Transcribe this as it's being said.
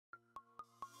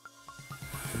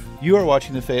You are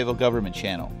watching the Fayetteville Government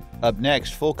Channel. Up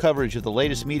next, full coverage of the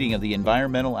latest meeting of the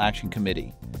Environmental Action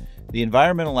Committee. The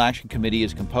Environmental Action Committee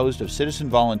is composed of citizen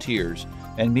volunteers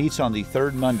and meets on the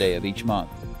third Monday of each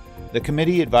month. The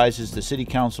committee advises the City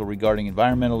Council regarding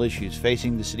environmental issues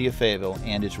facing the City of Fayetteville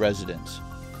and its residents.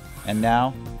 And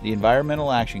now, the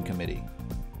Environmental Action Committee.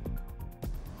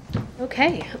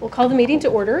 Okay, we'll call the meeting to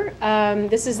order.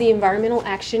 This is the Environmental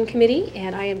Action Committee,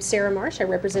 and I am Sarah Marsh. I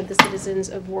represent the citizens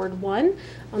of Ward 1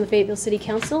 on the Fayetteville City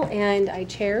Council, and I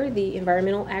chair the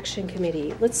Environmental Action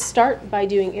Committee. Let's start by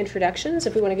doing introductions,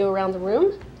 if we want to go around the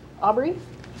room. Aubrey?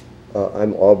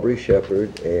 I'm Aubrey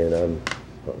Shepard, and I'm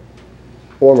a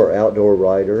former outdoor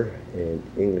writer and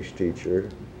English teacher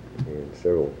in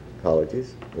several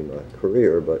colleges in my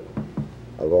career, but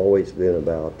I've always been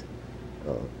about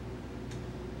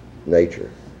nature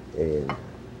and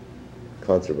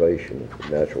conservation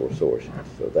of natural resources.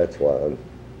 So that's why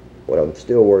I'm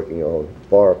still working on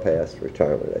far past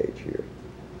retirement age here.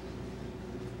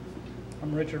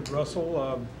 I'm Richard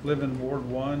Russell, live in Ward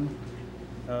 1,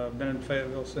 been in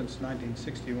Fayetteville since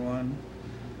 1961.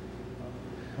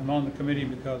 I'm on the committee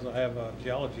because I have a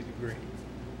geology degree.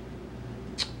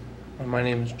 My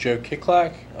name is Joe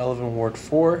Kicklack. I live in Ward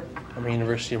 4. I'm a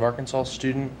University of Arkansas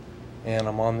student, and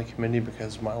I'm on the committee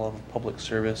because of my love of public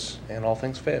service and all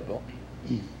things Fayetteville.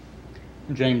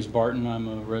 I'm James Barton. I'm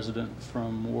a resident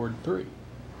from Ward 3.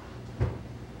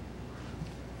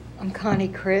 I'm Connie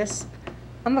Crisp.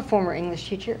 I'm a former English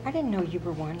teacher. I didn't know you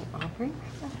were one, Aubrey.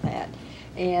 I love that.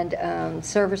 And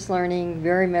service learning,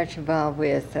 very much involved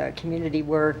with community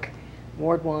work,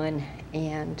 Ward 1,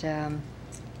 and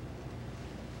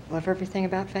love everything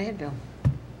about Fayetteville.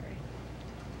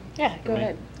 Yeah, go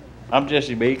ahead. I'm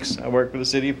Jesse Beeks. I work for the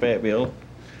City of Fayetteville.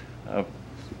 I've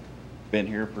been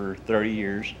here for 30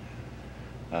 years.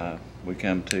 We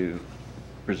come to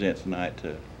present tonight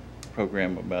to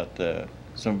program about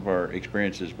some of our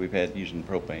experiences we've had using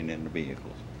propane in the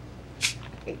vehicles.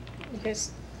 You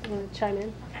guys want to chime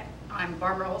in? Okay. I'm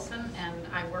Barbara Olson, and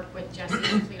I work with Jesse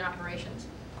in Fleet Operations.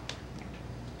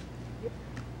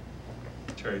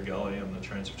 Terry Gully, I'm the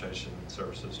Transportation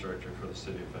Services Director for the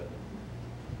City of Fayetteville.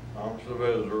 I'm the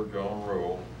visitor, John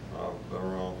Rule. I've been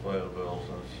around Fayetteville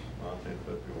since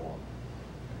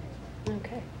 1951.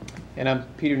 Okay. And I'm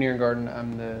Peter Nierengarten.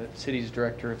 I'm the city's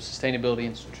Director of Sustainability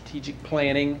and Strategic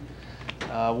Planning,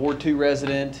 Ward 2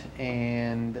 resident,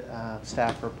 and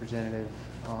staff representative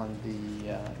on the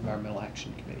Environmental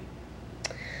Action Committee.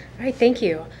 All right, thank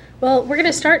you. Well, we're going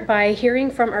to start by hearing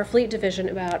from our fleet division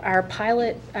about our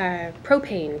pilot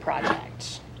propane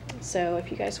project. So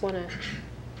if you guys want to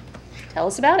tell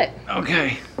us about it.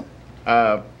 Okay.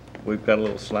 We've got a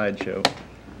little slideshow.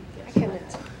 I can.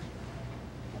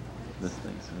 This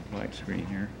thing's a black screen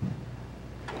here.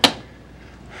 I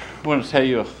want to tell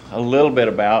you a little bit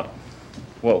about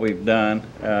what we've done.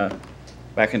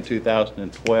 Back in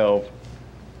 2012,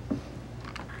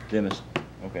 Dennis,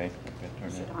 okay.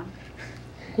 Is it on?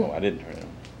 Oh, I didn't turn it on.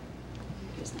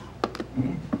 Just now.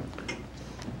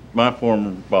 My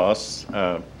former boss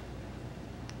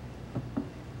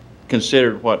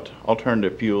considered what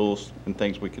alternative fuels and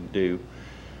things we could do.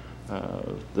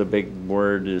 The big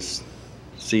word is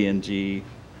CNG.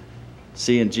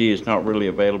 CNG is not really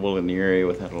available in the area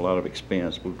without a lot of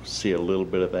expense. We'll see a little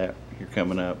bit of that here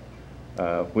coming up.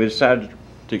 We decided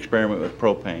to experiment with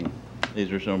propane.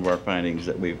 These are some of our findings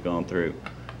that we've gone through.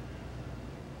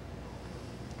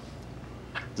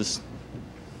 This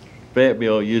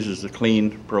Fayetteville uses the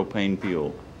clean propane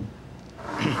fuel.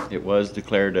 It was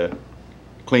declared a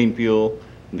clean fuel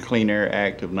in the Clean Air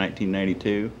Act of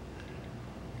 1992.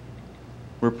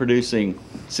 We're producing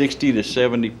 60 to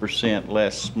 70%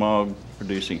 less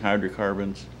smog-producing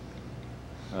hydrocarbons.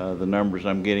 The numbers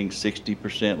I'm getting: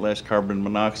 60% less carbon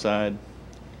monoxide,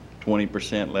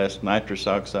 20% less nitrous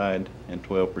oxide, and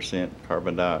 12%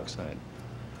 carbon dioxide.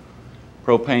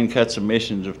 Propane cuts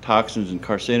emissions of toxins and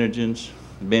carcinogens,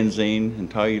 benzene and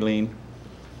toluene,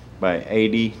 by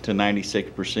 80 to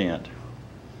 96%.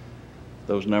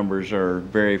 Those numbers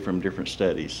vary from different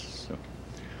studies. So,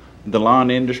 the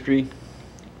lawn industry,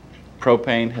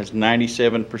 propane has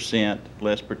 97%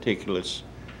 less particulates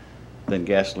than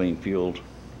gasoline-fueled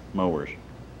mowers.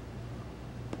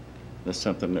 That's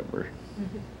something that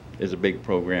is a big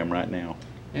program right now.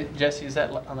 Jesse, is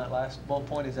that on that last bullet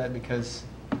point? Is that because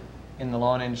in the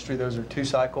lawn industry those are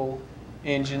two-cycle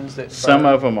engines that some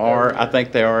of them are? I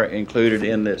think they are included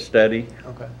in this study.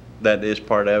 Okay. That is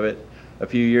part of it. A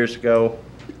few years ago,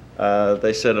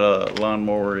 they said a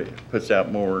lawnmower puts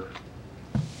out more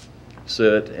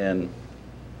soot and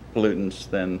pollutants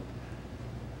than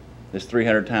is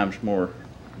 300 times more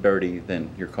dirty than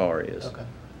your car is. Okay.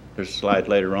 There's a slide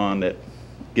later on that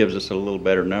gives us a little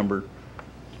better number.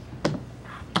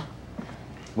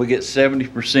 We get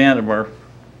 70% of our,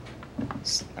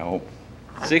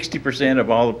 60% of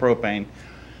all the propane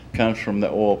comes from the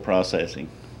oil processing.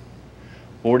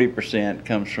 40%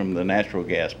 comes from the natural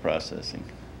gas processing.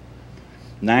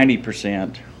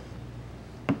 90%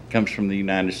 comes from the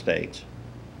United States.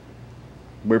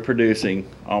 We're producing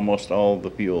almost all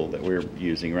the fuel that we're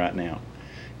using right now.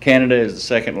 Canada is the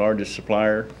second largest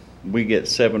supplier. We get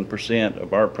 7%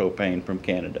 of our propane from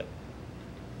Canada.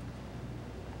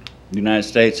 The United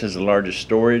States has the largest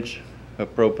storage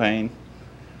of propane.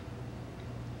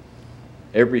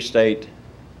 Every state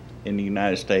in the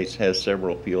United States has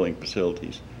several fueling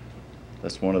facilities.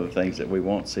 That's one of the things that we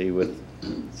won't see with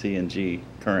CNG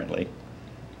currently.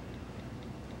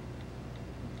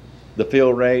 The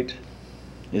fill rate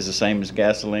is the same as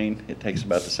gasoline. It takes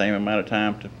about the same amount of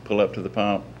time to pull up to the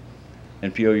pump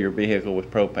and fuel your vehicle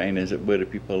with propane as it would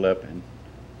if you pull up and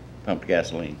pumped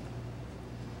gasoline.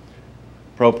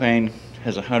 Propane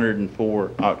has a 104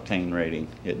 octane rating.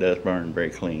 It does burn very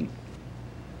clean.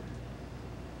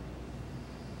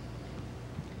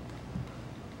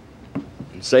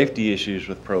 Safety issues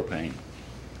with propane.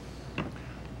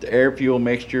 The air-fuel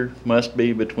mixture must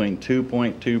be between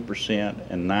 2.2%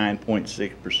 and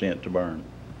 9.6% to burn.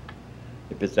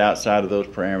 If it's outside of those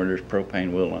parameters,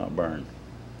 propane will not burn.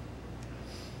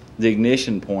 The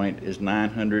ignition point is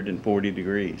 940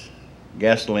 degrees.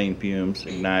 Gasoline fumes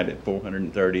ignite at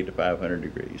 430 to 500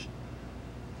 degrees.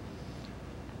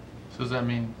 So does that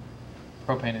mean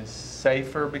propane is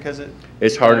safer because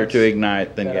it's harder to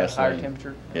ignite than at gasoline. a higher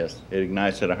temperature? Yes, it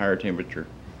ignites at a higher temperature.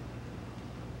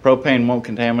 Propane won't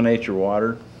contaminate your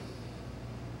water.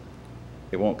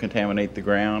 It won't contaminate the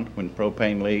ground. When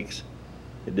propane leaks,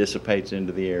 it dissipates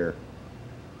into the air.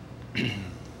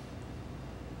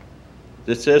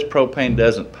 It says propane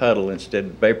doesn't puddle, instead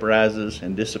it vaporizes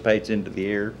and dissipates into the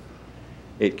air.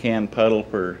 It can puddle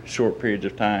for short periods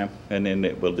of time and then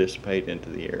it will dissipate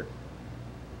into the air.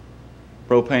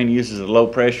 Propane uses a low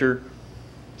pressure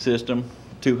system,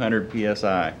 200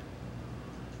 psi.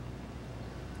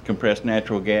 Compressed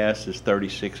natural gas is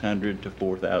 3,600 to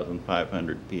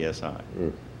 4,500 psi.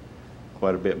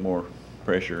 Quite a bit more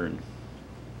pressure. And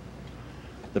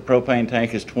the propane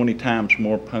tank is 20 times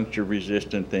more puncture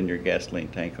resistant than your gasoline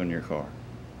tank on your car.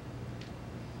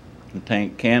 The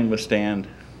tank can withstand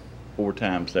 4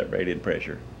 times that rated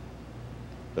pressure.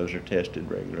 Those are tested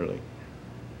regularly.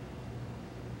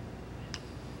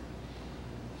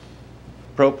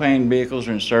 Propane vehicles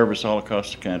are in service all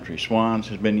across the country. Swans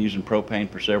has been using propane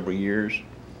for several years.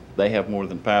 They have more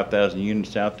than 5,000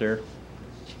 units out there.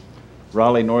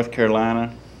 Raleigh, North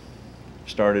Carolina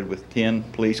started with 10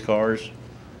 police cars.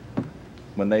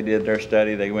 When they did their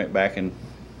study, they went back and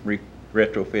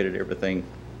retrofitted everything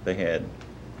they had.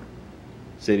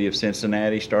 City of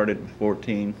Cincinnati started with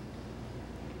 14.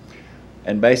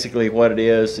 And basically what it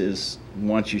is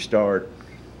once you start,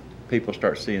 people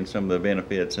start seeing some of the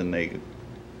benefits and they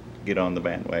get on the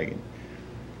bandwagon.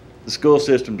 The school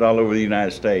systems all over the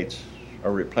United States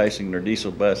are replacing their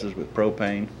diesel buses with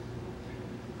propane,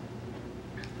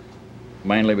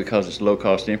 mainly because it's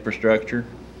low-cost infrastructure.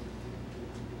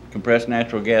 Compressed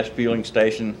natural gas fueling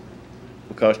station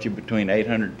will cost you between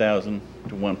 $800,000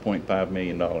 to $1.5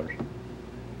 million,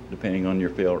 depending on your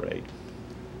fill rate.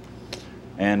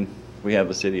 And we have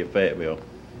the city of Fayetteville.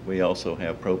 We also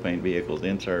have propane vehicles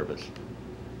in service.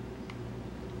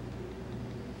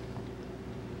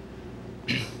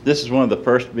 This is one of the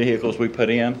first vehicles we put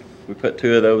in. We put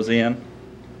 2 of those in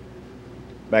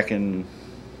back in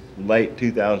late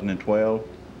 2012.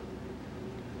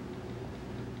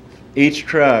 Each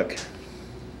truck,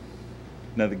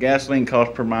 now the gasoline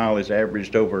cost per mile is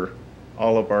averaged over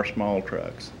all of our small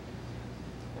trucks.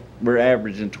 We're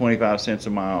averaging 25 cents a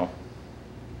mile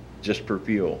just for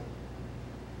fuel.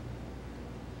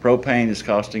 Propane is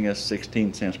costing us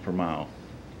 16 cents per mile.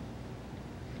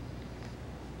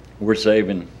 We're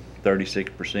saving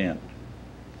 36%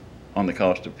 on the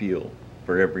cost of fuel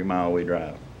for every mile we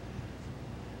drive.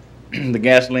 The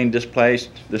gasoline displaced,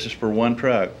 this is for one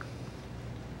truck,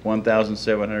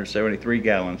 1,773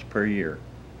 gallons per year.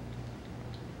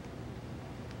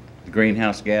 The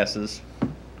greenhouse gases,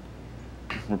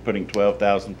 we're putting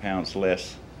 12,000 pounds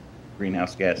less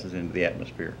greenhouse gases into the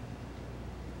atmosphere.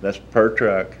 That's per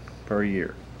truck, per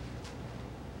year.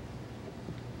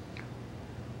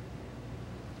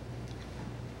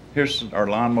 Here's our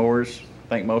lawnmowers. I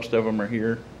think most of them are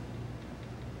here.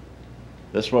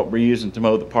 That's what we're using to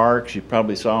mow the parks. You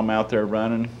probably saw them out there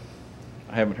running.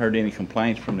 I haven't heard any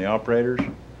complaints from the operators.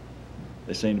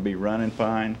 They seem to be running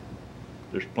fine.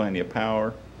 There's plenty of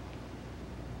power.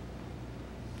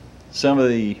 some of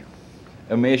the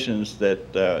emissions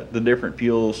that the different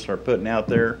fuels are putting out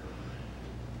there.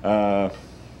 The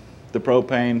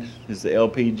propane is the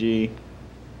LPG.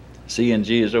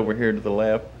 CNG is over here to the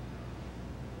left.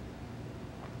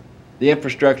 The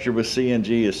infrastructure with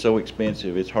CNG is so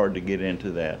expensive, it's hard to get into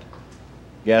that.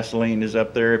 Gasoline is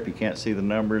up there. If you can't see the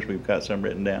numbers, we've got some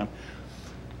written down.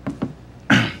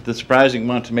 The surprising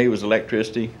one to me was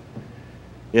electricity.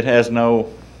 It has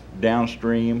no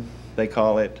downstream, they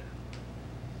call it,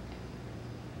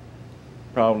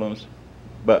 problems,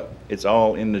 but it's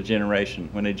all in the generation.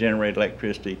 When they generate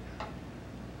electricity,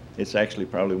 it's actually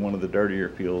probably one of the dirtier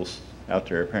fuels out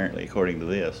there, apparently, according to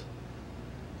this.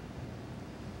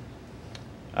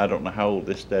 I don't know how old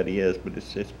this study is, but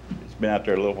it's been out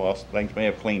there a little while. Things may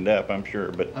have cleaned up, I'm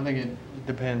sure, but I think it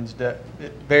depends.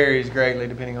 It varies greatly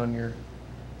depending on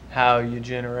how you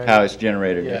generate. How it's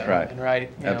generated, Yeah, that's right. and right,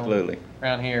 you know, absolutely.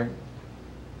 around here,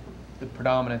 the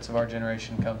predominance of our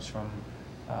generation comes from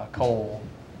coal,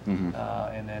 Mhm.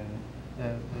 and then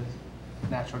the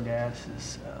natural gas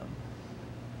is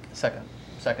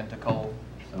second to coal.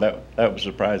 So. That was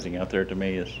surprising out there to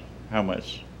me, is how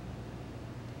much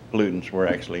pollutants were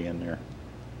actually in there.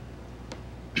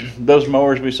 Those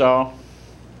mowers we saw,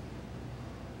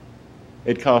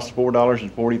 it costs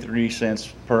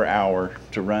 $4.43 per hour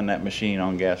to run that machine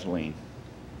on gasoline.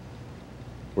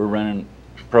 We're running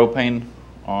propane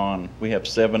on, we have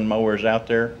 7 mowers out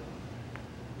there.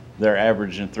 They're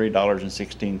averaging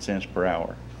 $3.16 per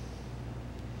hour.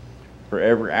 For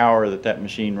every hour that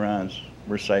machine runs,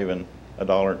 we're saving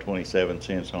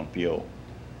 $1.27 on fuel.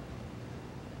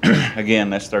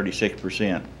 Again, that's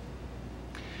 36%.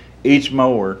 Each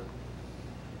mower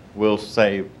will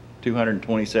save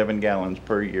 227 gallons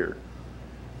per year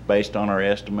based on our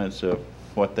estimates of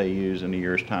what they use in a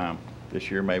year's time.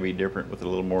 This year may be different with a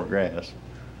little more grass,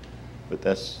 but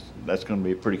that's going to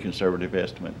be a pretty conservative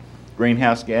estimate.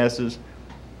 Greenhouse gases,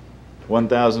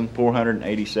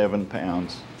 1,487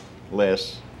 pounds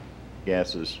less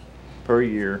gases per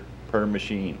year per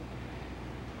machine.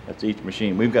 That's each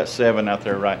machine. We've got 7 out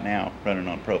there right now running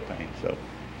on propane, so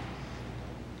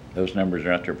those numbers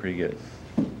are out there pretty good.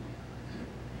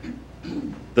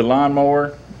 The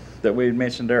lawnmower that we had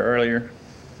mentioned there earlier,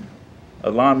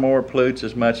 a lawnmower pollutes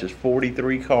as much as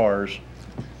 43 cars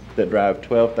that drive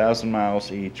 12,000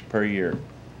 miles each per year.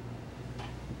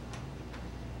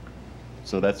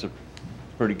 So that's a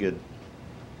pretty good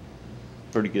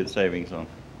savings on.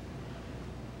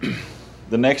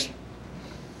 The next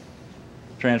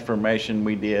transformation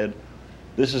we did,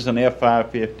 this is an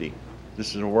F550.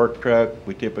 This is a work truck.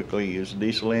 We typically use a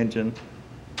diesel engine.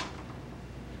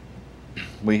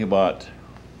 We bought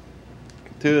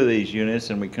 2 of these units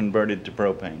and we converted to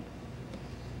propane.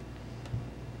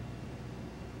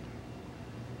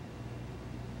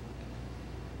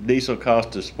 Diesel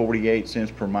cost us 48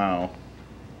 cents per mile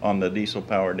on the diesel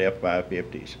powered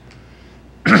F550s.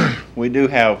 We do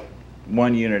have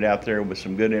 1 unit out there with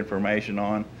some good information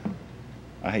on.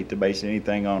 I hate to base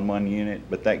anything on 1 unit,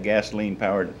 but that gasoline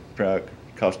powered truck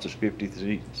cost us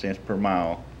 53 cents per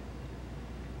mile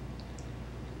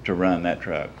to run that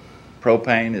truck.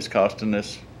 Propane is costing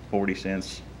us 40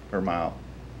 cents per mile.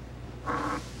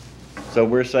 So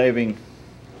we're saving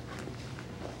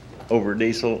over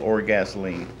diesel or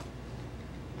gasoline.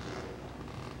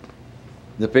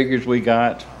 The figures we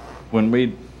got when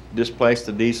we displaced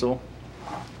the diesel,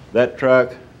 that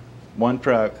truck, 1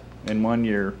 truck in 1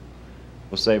 year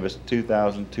will save us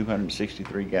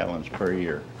 2,263 gallons per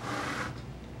year.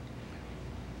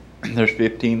 There's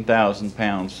 15,000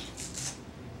 pounds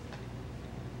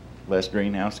less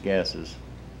greenhouse gases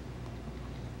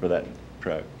for that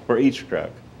truck, for each truck,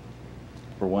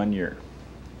 for 1 year.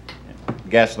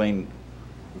 Gasoline,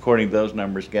 according to those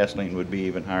numbers, gasoline would be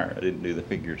even higher. I didn't do the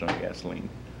figures on gasoline.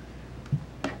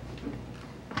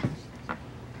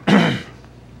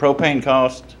 Propane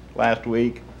cost last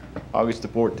week, August the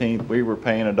 14th, we were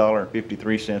paying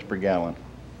 $1.53 per gallon.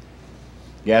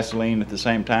 Gasoline at the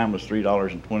same time was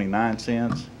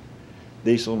 $3.29.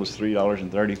 Diesel was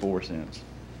 $3.34.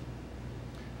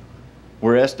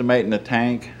 We're estimating the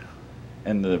tank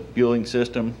and the fueling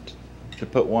system to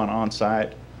put one on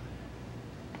site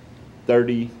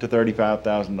 $30,000 to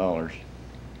 $35,000,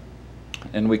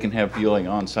 and we can have fueling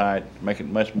on site, make it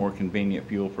much more convenient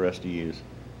fuel for us to use.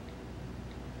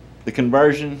 The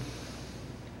conversion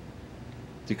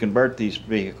to convert these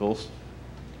vehicles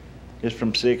is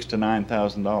from $6,000 to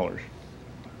 $9,000.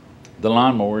 The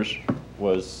lawnmowers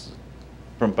was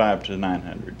from $500 to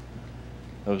 $900.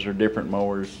 Those are different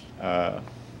mowers.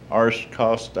 Ours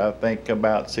cost, I think,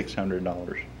 about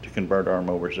 $600 to convert our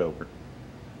mowers over.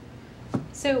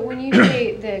 So when you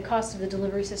say the cost of the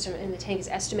delivery system and the tank is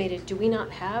estimated, do we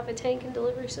not have a tank and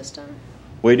delivery system?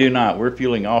 We do not. We're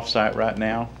fueling off-site right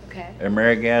now. Okay.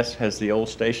 AmeriGas has the old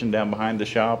station down behind the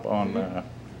shop on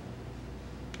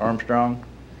Armstrong.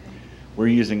 We're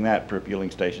using that for a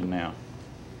fueling station now.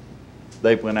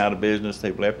 They've went out of business.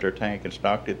 They've left their tank and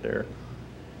stocked it there.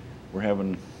 We're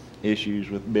having issues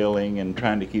with billing and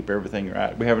trying to keep everything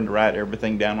right. We're having to write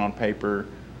everything down on paper.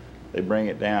 They bring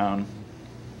it down.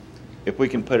 If we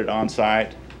can put it on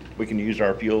site, we can use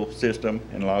our fuel system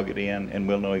and log it in, and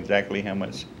we'll know exactly how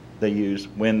much they use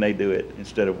when they do it,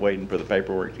 instead of waiting for the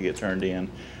paperwork to get turned in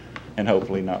and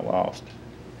hopefully not lost.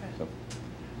 Okay. So,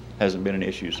 hasn't been an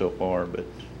issue so far, but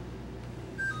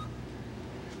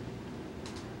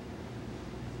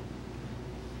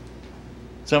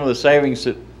some of the savings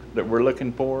that we're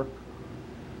looking for,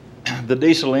 the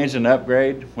diesel engine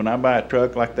upgrade. When I buy a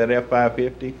truck like that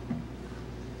F550,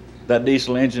 that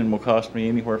diesel engine will cost me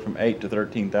anywhere from $8,000 to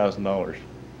 $13,000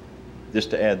 just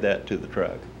to add that to the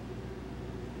truck.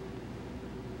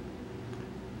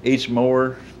 Each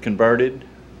mower converted,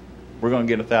 we're going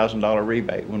to get a $1,000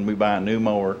 rebate when we buy a new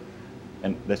mower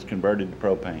and that's converted to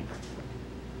propane.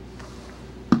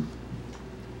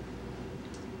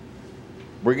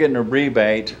 We're getting a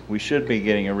rebate, we should be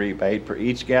getting a rebate for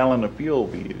each gallon of fuel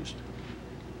we used.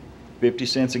 50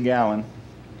 cents a gallon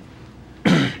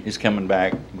is coming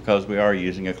back because we are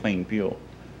using a clean fuel.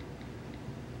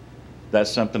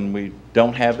 That's something we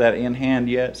don't have that in hand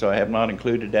yet, so I have not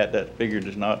included that. That figure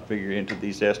does not figure into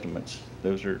these estimates.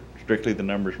 Those are strictly the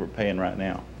numbers we're paying right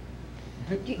now.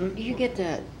 Do you get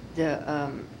the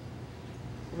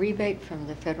rebate from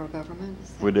the federal government?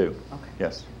 We do. Okay.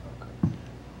 Yes.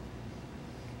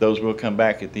 Those will come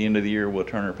back at the end of the year. We'll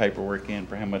turn our paperwork in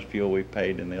for how much fuel we've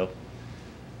paid, and they'll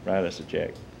write us a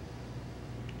check.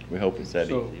 We hope it's that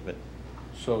easy, but.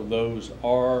 So those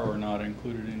are or not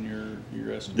included in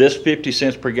your estimate? This 50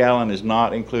 cents per gallon is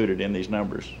not included in these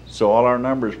numbers. So all our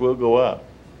numbers will go up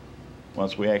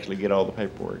once we actually get all the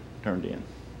paperwork turned in. You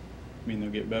mean they'll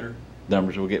get better?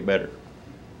 Numbers will get better.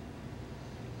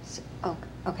 So,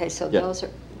 okay, so Yeah. those are,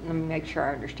 let me make sure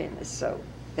I understand this. So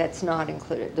that's not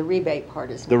included. The rebate part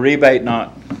is not. The rebate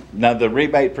now the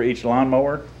rebate for each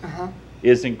lawnmower Uh-huh.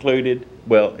 is included.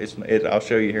 Well, I'll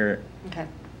show you here. Okay.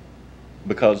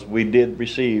 Because we did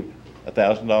receive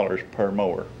 $1,000 per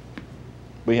mower.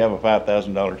 We have a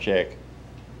 $5,000 check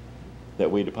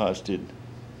that we deposited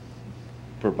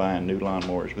for buying new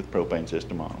lawnmowers with propane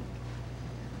system on them.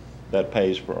 That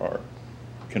pays for our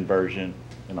conversion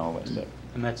and all that stuff.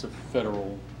 And that's a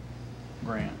federal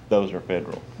grant? Those are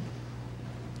federal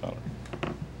dollars.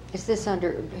 Is this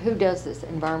under, who does this,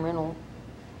 environmental?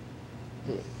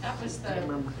 That was the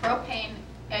Propane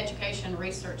Education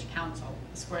Research Council.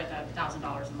 Is where the $1,000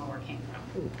 a mower came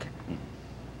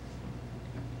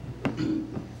from.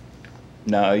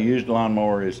 No, a used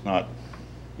lawnmower is not,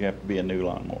 you have to be a new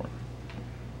lawnmower.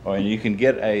 Oh, and you can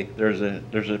get there's a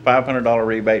 $500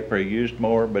 rebate for a used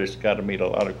mower, but it's got to meet a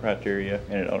lot of criteria,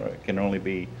 and it can only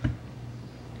be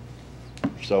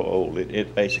so old.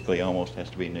 It basically almost has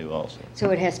to be new also. So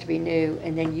it has to be new,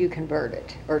 and then you convert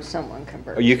it, or someone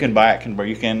converts it. You can buy it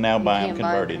converted. You can now buy them You can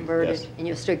buy converted. them converted, Yes. and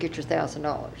you'll still get your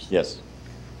 $1,000. Yes.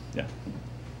 Yeah.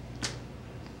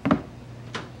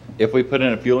 If we put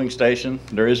in a fueling station,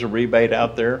 there is a rebate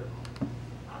out there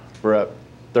for up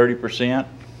 30%,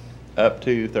 up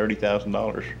to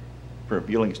 $30,000 for a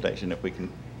fueling station if we can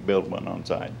build one on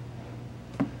site.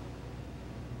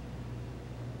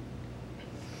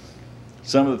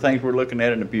 Some of the things we're looking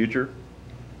at in the future.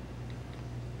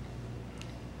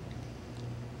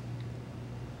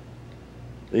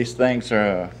 These things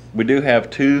are, we do have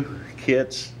 2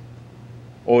 kits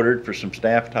ordered for some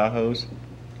staff Tahoes.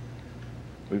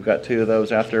 We've got 2 of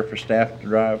those out there for staff to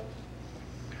drive.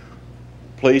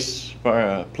 Police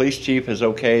chief has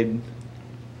okayed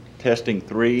testing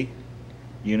 3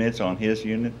 units on his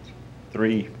units,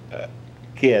 3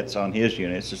 kits on his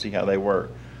units to see how they work.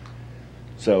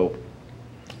 So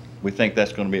we think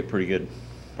that's going to be a pretty good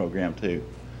program too.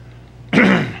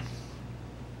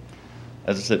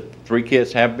 As I said, 3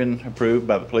 kits have been approved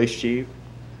by the police chief.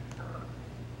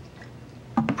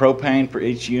 Propane for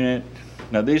each unit.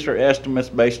 Now these are estimates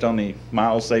based on the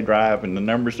miles they drive and the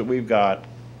numbers that we've got.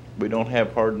 We don't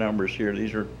have hard numbers here.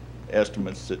 These are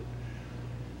estimates that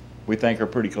we think are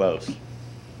pretty close.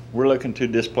 We're looking to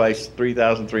displace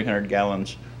 3,300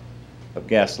 gallons of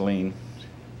gasoline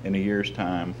in a year's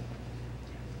time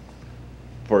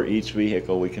for each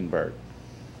vehicle we convert.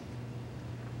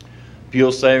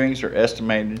 Fuel savings are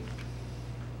estimated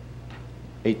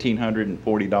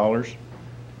 $1,840.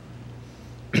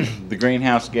 The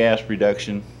greenhouse gas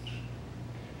reduction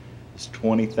It's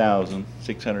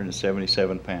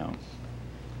 20,677 pounds.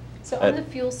 So on the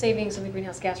fuel savings and the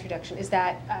greenhouse gas reduction, is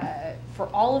that for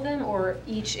all of them or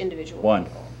each individual? One.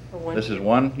 For one This is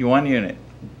vehicle? one unit.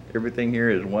 Everything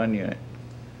here is one unit.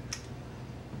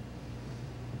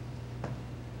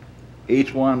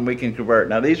 Each one we can convert.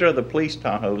 Now these are the police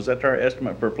Tahoes. That's our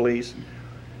estimate for police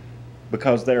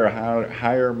because they're a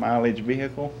higher mileage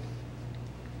vehicle.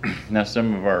 Now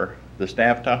some of the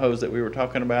staff Tahoes that we were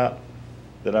talking about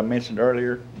that I mentioned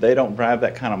earlier, they don't drive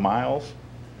that kind of miles.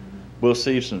 We'll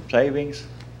see some savings,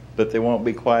 but they won't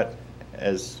be quite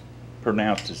as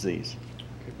pronounced as these.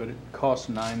 Okay, but it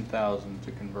costs $9,000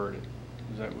 to convert it.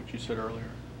 Is that what you said earlier?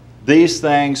 These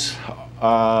things,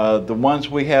 the ones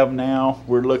we have now,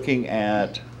 we're looking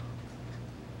at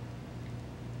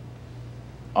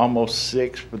almost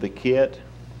 6 for the kit.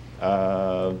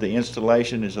 The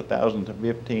installation is 1,000 to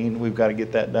 15. We've got to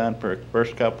get that done for the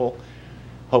first couple.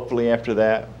 Hopefully after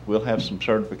that, we'll have some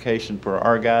certification for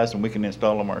our guys and we can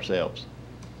install them ourselves.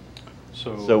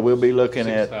 So we'll be looking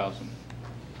at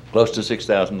close to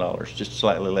 $6,000, just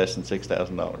slightly less than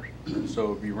 $6,000.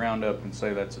 So if you round up and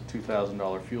say that's a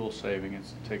 $2,000 fuel saving, it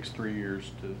takes 3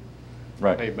 years to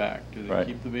pay back. Do they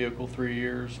keep the vehicle 3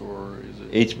 years, or is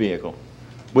it? Each vehicle.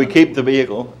 We keep the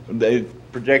vehicle. The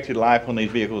projected life on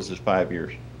these vehicles is 5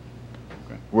 years.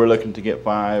 Okay. We're looking to get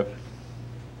 5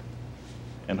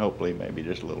 and hopefully maybe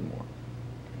just a little more.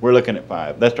 We're looking at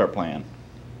 5. That's our plan.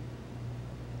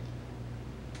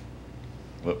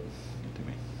 Whoop.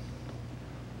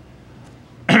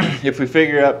 If we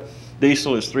figure up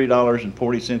diesel is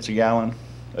 $3.40 a gallon,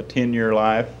 a 10-year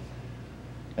life,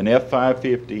 an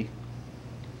F550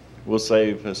 will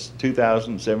save us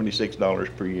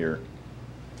 $2,076 per year.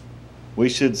 We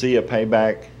should see a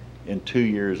payback in 2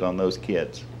 years on those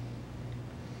kits.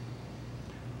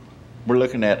 We're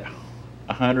looking at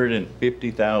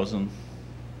 150,000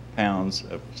 pounds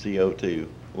of CO2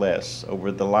 less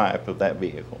over the life of that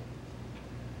vehicle.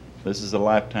 This is a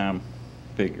lifetime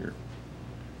figure.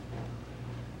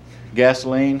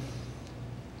 Gasoline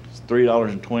is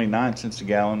 $3.29 a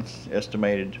gallon,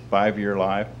 estimated 5-year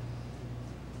life.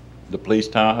 The police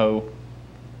Tahoe,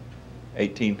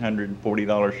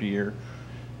 $1,840 a year,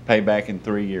 payback in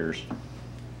 3 years.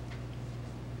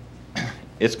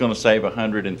 It's going to save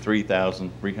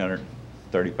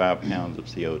 103,335 pounds of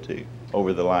CO2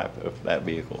 over the life of that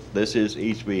vehicle. This is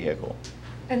each vehicle.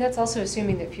 And that's also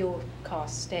assuming that fuel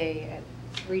costs stay at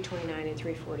 $3.29 and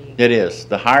 $3.40. It is.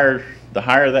 The higher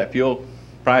that fuel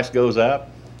price goes up,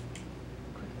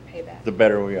 Payback. the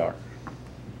better we are.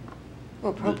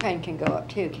 Well, propane can go up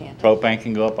too, can't it? Propane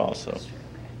can go up also.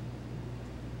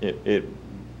 A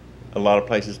lot of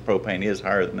places propane is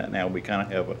higher than that now. We kind of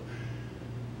have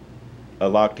a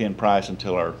locked-in price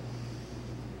until our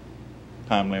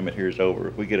time limit here is over.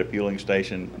 If we get a fueling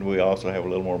station, we also have a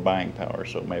little more buying power,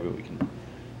 so maybe we can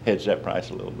hedge that price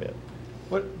a little bit.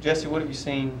 Jesse, what have you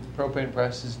seen propane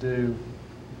prices do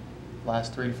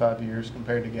last 3 to 5 years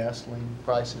compared to gasoline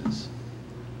prices?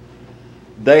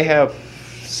 They have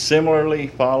similarly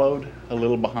followed, a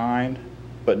little behind,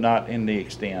 but not in the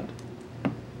extent.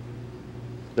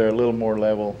 They're a little more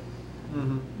level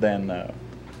than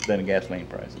gasoline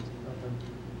prices.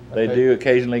 They do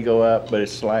occasionally go up, but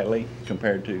it's slightly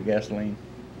compared to gasoline.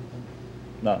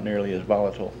 Not nearly as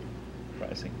volatile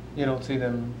pricing. You don't see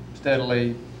them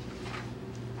steadily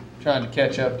trying to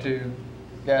catch up to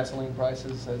gasoline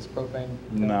prices as propane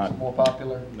becomes more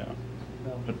popular? No.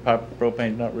 No. But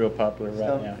propane's not real popular right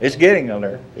Still? now. It's getting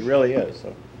there. It really is.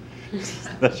 So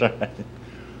that's right.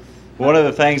 One of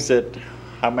the things that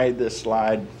I made this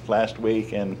slide last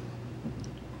week, and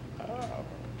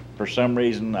for some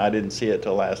reason I didn't see it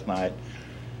till last night.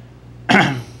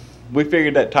 We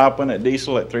figured that top one at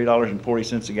diesel at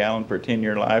 $3.40 a gallon for a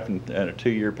 10-year life and a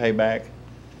 2-year payback.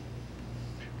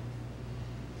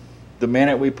 The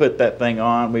minute we put that thing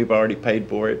on, we've already paid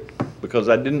for it because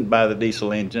I didn't buy the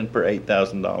diesel engine for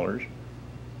 $8,000.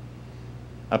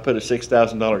 I put a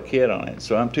 $6,000 kit on it,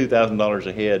 so I'm $2,000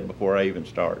 ahead before I even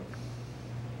start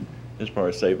as far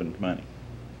as saving money.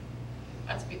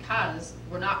 That's because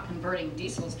we're not converting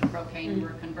diesels to propane,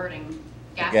 we're converting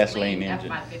Gasoline gasoline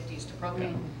engine. F550s to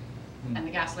propane. And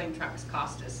the gasoline trucks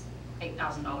cost us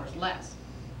 $8,000 less.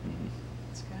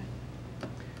 That's good.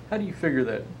 How do you figure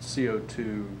that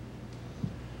CO2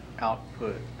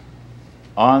 output?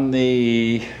 On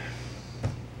the,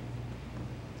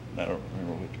 I don't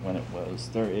remember which one it was.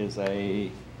 There is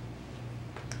a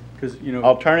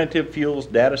Alternative Fuels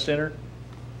Data Center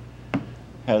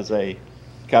has a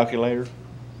calculator.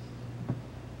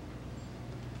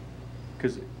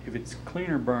 Because if it's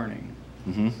cleaner burning,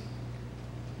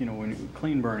 you know, when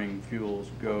clean burning fuels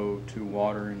go to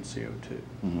water and CO2.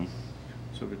 Mm-hmm.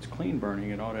 So if it's clean burning,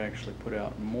 it ought to actually put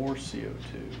out more CO2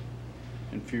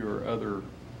 and fewer other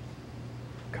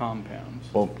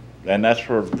compounds. Well, and that's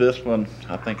for this one.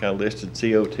 I think I listed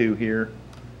CO2 here,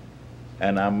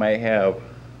 and I may have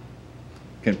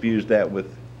confused that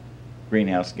with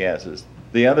greenhouse gases.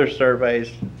 The other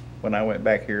surveys, when I went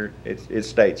back here, it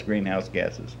states greenhouse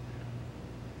gases.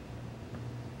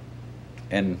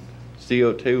 And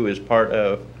CO2 is part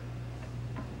of.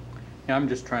 Yeah, I'm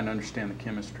just trying to understand the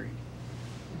chemistry.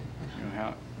 You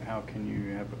know, how can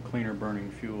you have a cleaner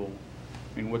burning fuel?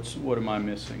 I mean, what am I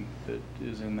missing that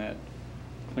is in that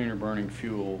cleaner burning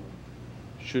fuel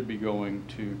should be going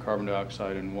to carbon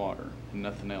dioxide and water and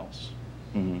nothing else?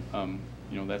 Mm-hmm.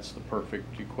 You know, that's the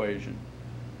perfect equation.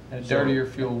 And a dirtier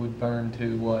fuel would burn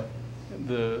to what?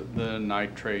 The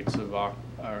nitrates of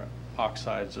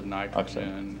oxides of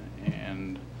nitrogen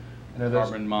and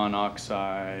carbon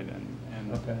monoxide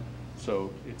and okay.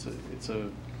 So it's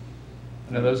a.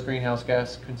 And are those greenhouse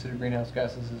gas considered greenhouse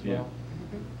gases as Yeah. well?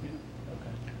 Yeah.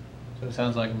 Okay. So it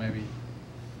sounds like maybe.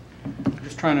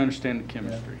 Just trying to understand the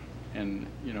chemistry, and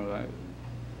you know,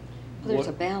 There's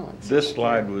a balance. This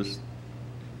slide was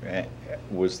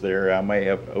there. I may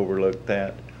have overlooked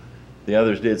that. The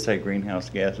others did say greenhouse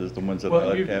gases, the ones that I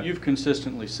well, looked at. you've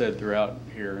consistently said throughout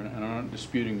here, and I'm not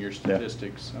disputing your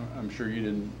statistics. Yeah. I'm sure you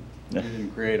didn't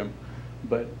create them,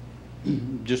 but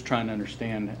just trying to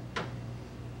understand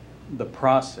the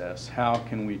process. How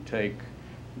can we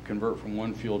convert from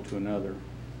one fuel to another,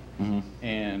 mm-hmm.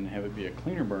 and have it be a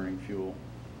cleaner burning fuel,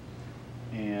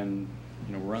 and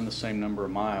you know, run the same number of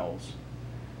miles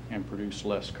and produce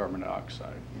less carbon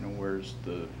dioxide? You know, where's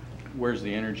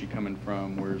the energy coming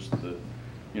from? Where's the,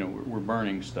 you know, we're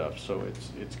burning stuff, so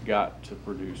it's got to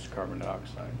produce carbon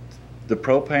dioxide. The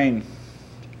propane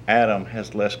atom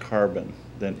has less carbon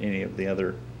than any of the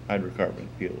other hydrocarbon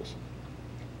fuels.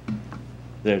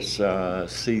 There's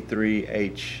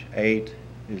C3H8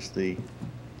 is the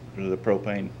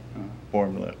propane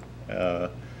formula.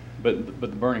 But the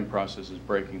burning process is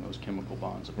breaking those chemical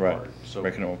bonds apart. Right. So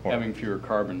breaking them apart. Having fewer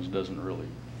carbons doesn't really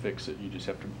fix it. You just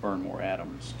have to burn more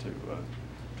atoms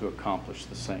to accomplish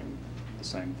the same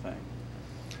thing.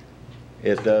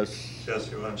 It does.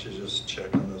 Jesse, why don't you just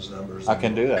check on those numbers? I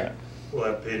can do that. We'll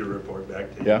have Peter report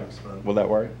back to you yeah. next month. Will that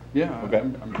work? Yeah. Okay.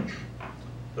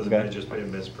 Because it may just be a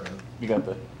misprint. You got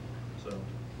the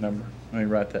number? Let me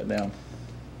write that down.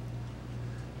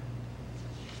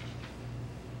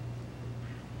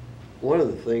 One of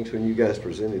the things when you guys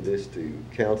presented this to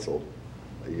council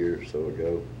a year or so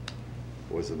ago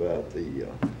was about the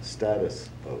status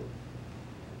of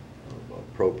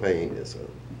propane as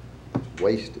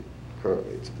wasted.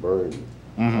 Currently, it's burned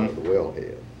out of the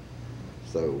wellhead.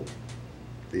 So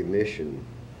the emission,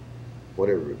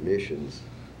 whatever emissions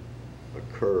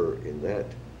occur in that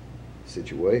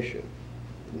situation,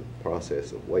 in the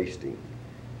process of wasting,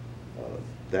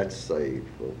 that's saved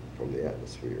from the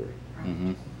atmosphere,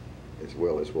 as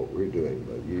well as what we're doing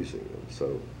by using them.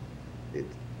 So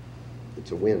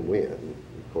it's a win-win,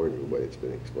 according to the way it's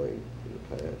been explained in the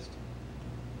past.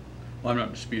 Well, I'm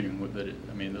not disputing that.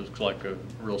 I mean, it looks like a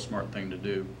real smart thing to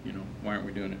do. You know, why aren't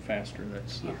we doing it faster?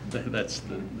 That's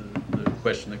the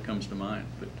question that comes to mind.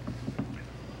 But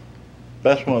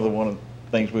that's one of the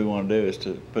things we want to do is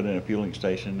to put in a fueling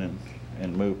station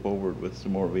and move forward with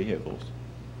some more vehicles.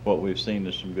 What we've seen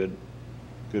is some good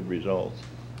results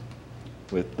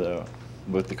with the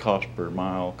cost per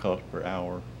mile, cost per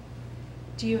hour.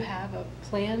 Do you have a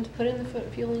plan to put in the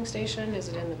fueling station? Is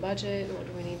it in the budget, or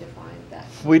do we need to find that?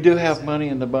 We do have money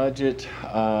in the budget.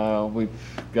 We've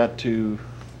got to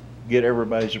get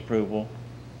everybody's approval.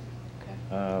 Okay.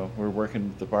 We're working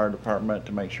with the fire department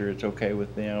to make sure it's okay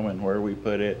with them and where we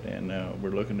put it, and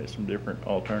we're looking at some different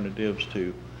alternatives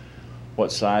to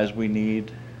what size we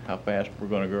need, how fast we're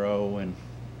going to grow, and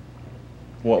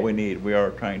what we need. We are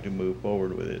trying to move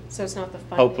forward with it. So it's not the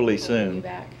funding hopefully holding soon. you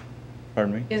back?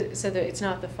 Pardon me? So that it's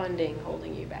not the funding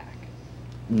holding you back?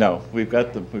 No, we've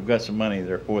got some money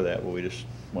there for that, but we just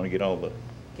want to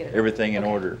get everything in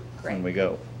order when we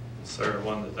go. Sir,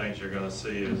 one of the things you're going to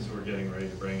see is we're getting ready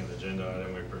to bring an agenda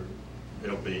item.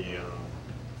 It'll be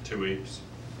 2 weeks.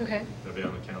 Okay. It'll be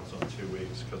on the council in 2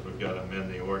 weeks because we've got to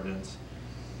amend the ordinance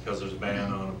because there's a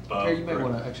ban on above Here, you may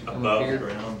want to actually come up here.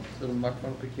 ground. So the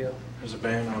microphone will pick you up. There's a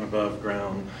ban on above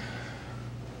ground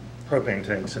propane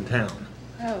tanks in town.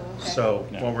 Oh, okay. So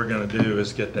what we're going to do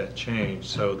is get that changed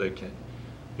so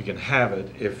you can have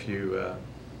it if you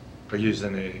are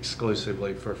using it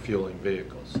exclusively for fueling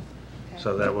vehicles. Okay.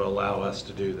 So that will allow us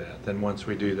to do that. Then once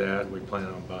we do that, we plan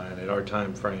on buying it. Our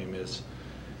time frame is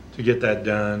to get that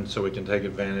done so we can take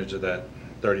advantage of that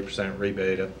 30%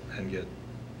 rebate and get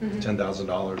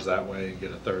 $10,000 that way and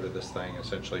get a third of this thing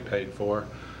essentially paid for.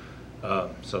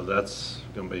 So that's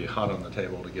going to be hot on the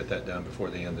table to get that done before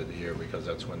the end of the year, because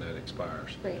that's when that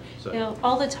expires. Right. So, Now,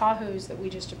 all the Tahoes that we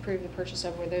just approved the purchase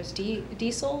of, were those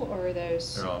diesel or are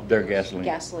those? They're gasoline.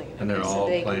 Gasoline. and they're Okay, so all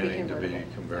they can be planning to be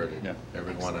convertible. converted. Yeah.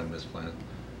 Every one of them is planning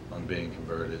on being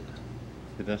converted.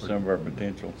 But that's some of our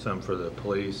potential. Some for the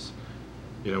police.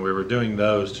 You know, we were doing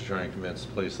those to try and convince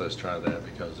the police, let's try that,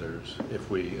 because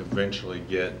if we eventually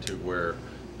get to where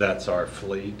that's our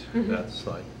fleet, that's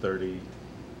like 30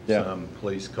 some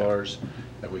police cars,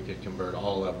 that we could convert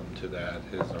all of them to that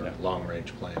is our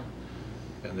long-range plan.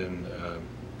 And then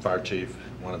fire chief,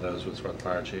 one of those was for the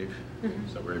fire chief,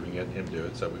 so we're even getting him to do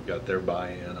it. So we've got their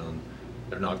buy-in on,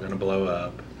 they're not going to blow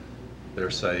up,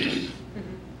 they're safe,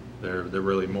 they're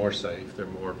really more safe, they're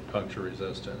more puncture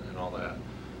resistant and all that.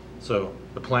 So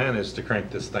the plan is to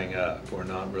crank this thing up. We're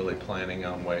not really planning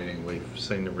on waiting. We've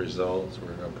seen the results.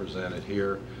 We're going to present it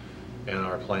here. And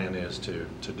our plan is to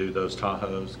do those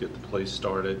Tahoes, get the police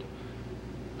started.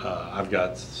 I've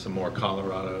got some more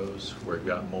Colorados. We've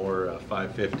got more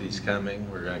 550s coming.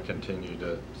 We're going to continue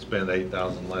to spend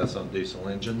 $8,000 less on diesel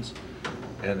engines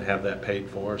and have that paid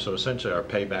for. So essentially our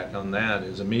payback on that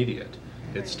is immediate.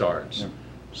 It starts.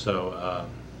 So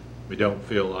we don't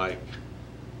feel like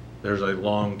there's a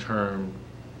long-term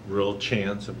real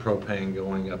chance of propane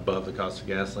going above the cost of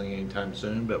gasoline anytime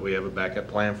soon, but we have a backup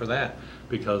plan for that,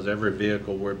 because every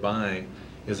vehicle we're buying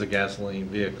is a gasoline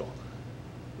vehicle.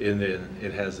 And then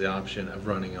it has the option of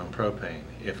running on propane.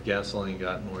 If gasoline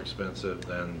got more expensive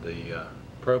than the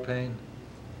propane,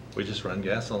 we just run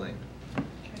gasoline.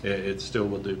 It still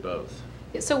will do both.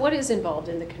 So what is involved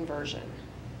in the conversion?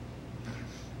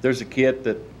 There's a kit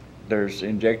there's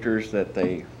injectors that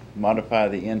they modify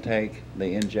the intake.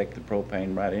 They inject the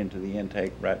propane right into the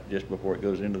intake right just before it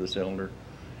goes into the cylinder.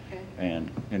 Okay. And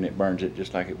it burns it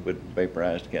just like it would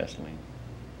vaporized gasoline.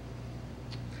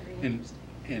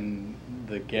 And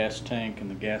the gas tank and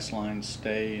the gas lines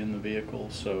stay in the vehicle,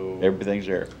 so Everything's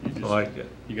there. I like it.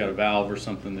 you got a valve or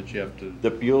something that you have to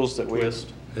The fuels that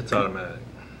twist. It's automatic.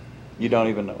 you don't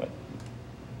even know it.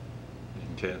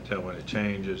 You can't tell when it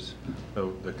changes.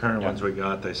 So the current ones we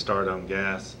got, they start on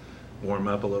gas, warm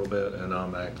up a little bit, and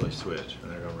automatically switch.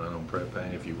 And they're going to run on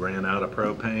propane. If you ran out of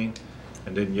propane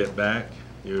and didn't get back,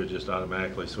 you would just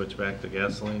automatically switch back to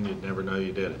gasoline. You'd never know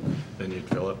you did it. Then you'd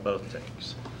fill up both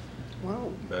tanks.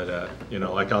 Whoa. But, you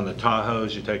know, like on the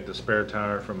Tahoes, you take the spare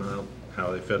tire from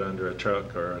how they fit under a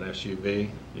truck or an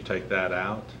SUV. You take that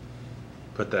out,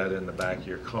 put that in the back of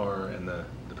your car, and the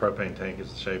propane tank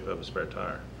is the shape of a spare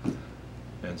tire.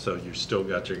 And so you've still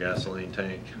got your gasoline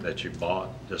tank that you bought,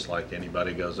 just like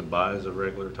anybody goes and buys a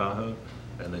regular Tahoe,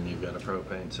 and then you've got a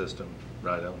propane system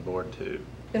right on board too.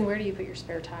 Then where do you put your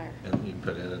spare tire? And you can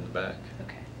put it in the back.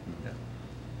 Okay. Yeah.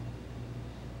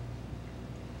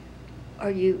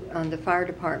 Are you, on the fire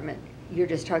department, you're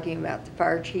just talking about the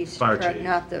fire chief's Fire truck, chief,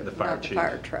 not the fire not the chief.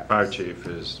 fire trucks? Fire chief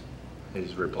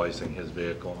he's replacing his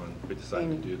vehicle, and we decided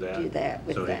And to do that. do that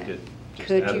with so that. he could just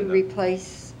Could add you another-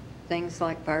 replace things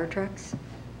like fire trucks?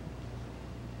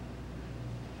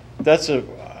 That's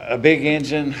a big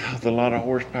engine with a lot of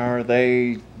horsepower.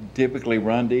 They typically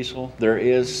run diesel.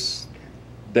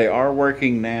 They are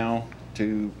working now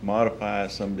to modify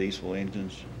some diesel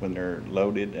engines when they're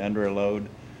loaded, under a load,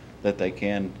 that they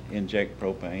can inject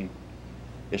propane.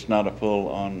 It's not a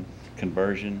full-on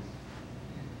conversion,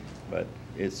 but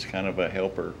it's kind of a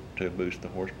helper to boost the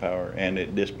horsepower, and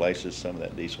it displaces some of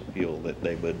that diesel fuel that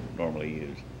they would normally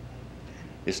use.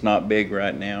 It's not big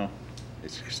right now.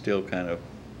 It's still kind of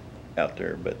out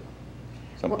there, but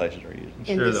some places are using it.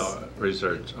 Sure, the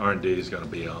research, R&D is going to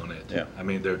be on it. Yeah. I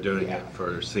mean, they're doing it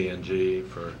for CNG,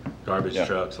 for garbage Yeah.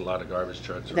 trucks. A lot of garbage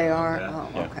trucks are They doing are? that. Oh,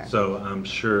 Yeah. okay. So I'm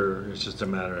sure it's just a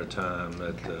matter of time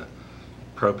that the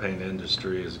propane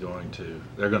industry is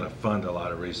they're going to fund a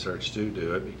lot of research to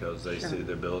do it, because they see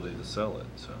the ability to sell it,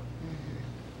 so.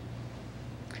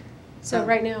 So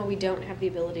right now, we don't have the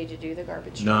ability to do the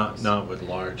garbage trucks? Not with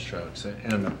large trucks.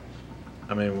 And,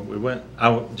 I mean,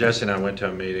 Jesse and I went to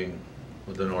a meeting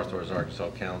with the Northwest Arkansas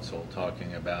Council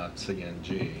talking about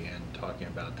CNG and talking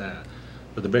about that.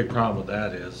 But the big problem with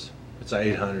that is it's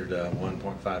 $800 to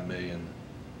 $1.5 million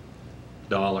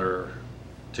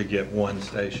to get one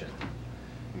station.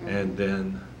 And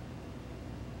then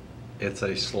it's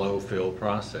a slow fill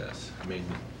process. I mean,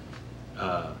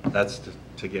 that's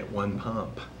to get one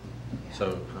pump.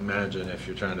 So imagine if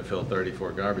you're trying to fill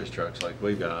 34 garbage trucks like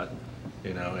we got,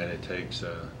 you know, and it takes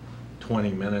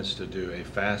 20 minutes to do a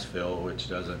fast fill, which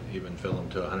doesn't even fill them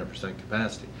to 100%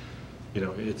 capacity.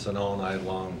 it's an all night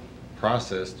long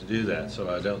process to do that,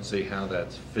 so I don't see how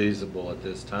that's feasible at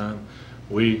this time.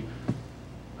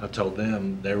 I told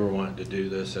them they were wanting to do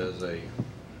this as a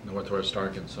Northwest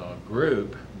Arkansas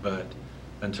group, but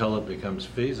until it becomes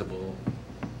feasible,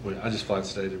 I just flat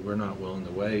stated we're not willing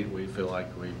to wait. We feel like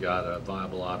we've got a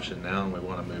viable option now and we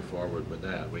want to move forward with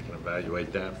that. We can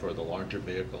evaluate that for the larger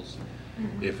vehicles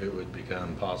if it would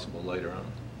become possible later on.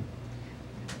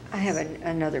 I have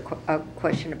another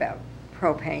question about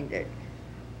propane, that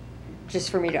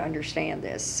just for me to understand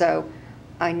this. So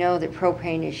I know that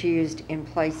propane is used in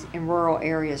rural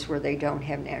areas where they don't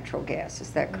have natural gas. Is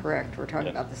that correct? We're talking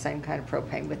about the same kind of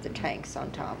propane with the tanks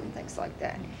on top and things like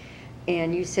that.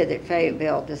 And you said that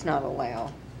Fayetteville does not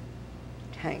allow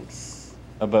tanks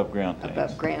Above ground tanks.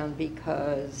 above ground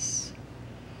because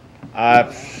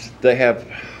They have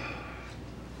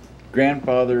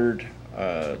grandfathered,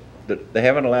 they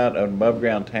haven't allowed an above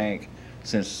ground tank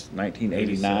since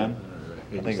 1989.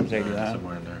 I think it was 89.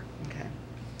 Somewhere in there. okay,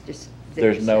 just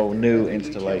There's no new other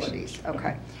installations. utilities.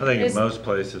 Okay, I think in most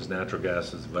places, natural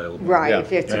gas is available. right. Yeah.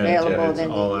 If it's And available, it's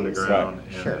then all they use it. underground, Right.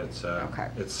 and Sure. it's Okay.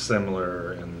 it's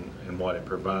similar in what it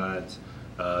provides.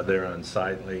 They're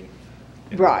unsightly.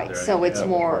 Right, They're so it's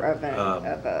more inevitable.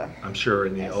 of a I'm sure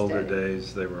in the older aesthetic.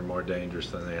 days, they were more dangerous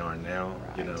than they are now.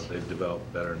 Right. They've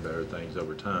developed better and better things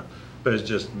over time. But it's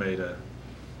just made a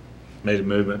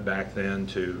movement back then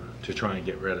to try and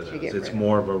get rid of To those. get It's rid of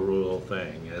more of a rural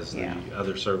thing as Yeah. the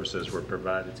other services were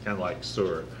provided. It's kind of like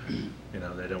sewer.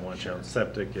 They don't want you on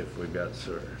septic if we've got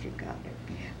sewer. You got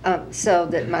it. So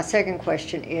that my second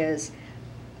question is,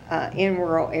 in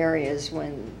rural areas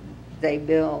when they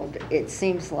build, it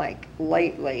seems like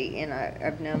lately, and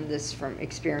I've known this from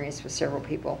experience with several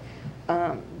people,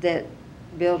 that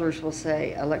builders will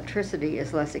say electricity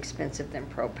is less expensive than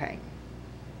propane.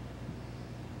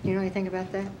 You know anything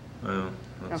about that? Well,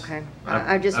 Okay.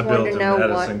 I just wanted to built know in what-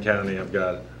 Madison County, I've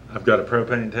got a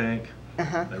propane tank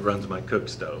Uh-huh. that runs my cook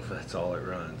stove. That's all it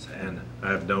runs, and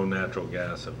I have no natural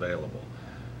gas available.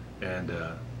 And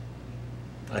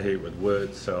I heat with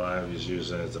wood, so I was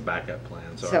using it as a backup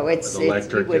plan. So it's- you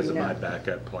electric is wouldn't my know.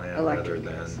 backup plan Electric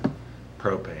rather than is.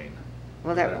 propane.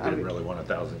 Well, I that, didn't really want a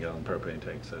 1,000-gallon propane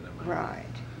tank set in my house.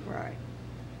 right.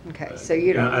 Okay, But, so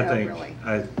you don't I know think, really.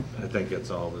 I think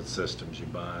it's all the systems you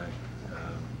buy.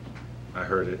 I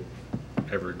heard it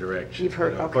every direction. You've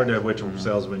heard, According to okay. which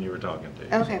salesman you were talking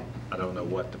to. Okay. So I don't know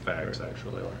what the facts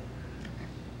actually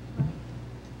are.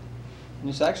 And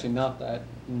it's actually not that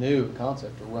new a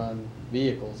concept to run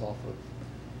vehicles off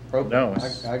of propane. No,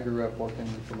 it's- I grew up working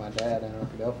for my dad in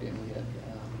Arkadelphia, and we had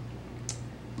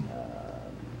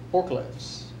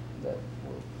forklifts that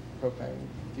were propane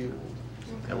fueled.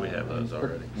 And we have those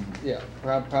already. Yeah,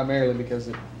 primarily because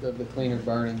of the cleaner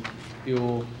burning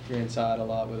fuel. You're inside a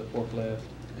lot with a forklift.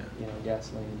 Yeah.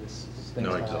 Gasoline just stinks.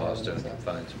 No bad exhaust in a and stuff.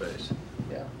 confined space.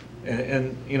 Yeah.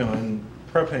 And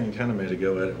propane kind of made a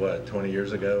go at it, what, 20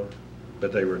 years ago?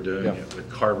 But they were doing Yeah. it with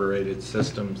carbureted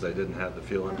systems. They didn't have the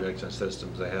fuel injection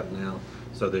systems they have now.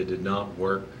 So they did not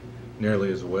work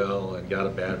nearly as well and got a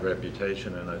bad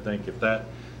reputation. And I think if that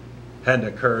hadn't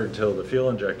occurred till the fuel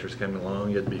injectors came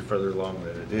along, it'd be further along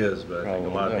than it is. But I think a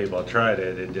lot of Probably. people tried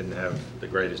it, it didn't have the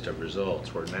greatest of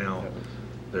results, where now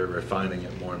they're refining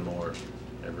it more and more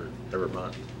every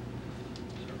month.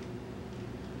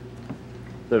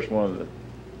 There's one of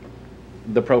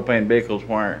the propane vehicles,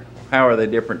 how are they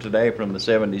different today from the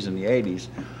 70s and the 80s?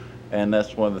 And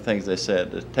that's one of the things they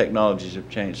said, the technologies have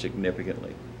changed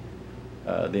significantly.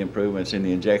 The improvements in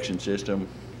the injection system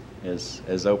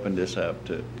has opened this up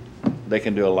to, they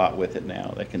can do a lot with it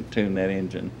now. They can tune that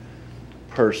engine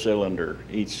per cylinder,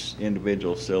 each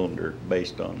individual cylinder,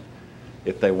 based on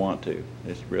if they want to.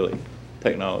 It's really,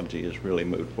 technology has really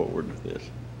moved forward with this.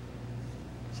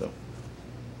 So.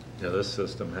 Yeah, this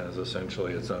system has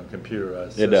essentially its own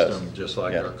computerized It does. system, just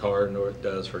like Yeah. our car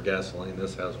does for gasoline.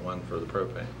 This has one for the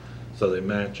propane. So they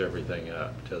match everything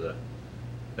up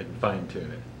they can fine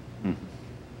tune it. Mhm.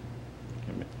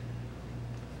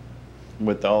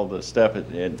 With all the stuff,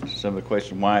 and some of the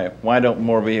question, why don't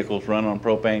more vehicles run on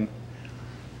propane?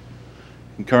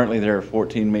 And currently, there are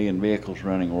 14 million vehicles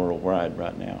running worldwide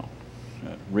right now.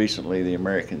 Recently, the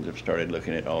Americans have started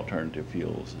looking at alternative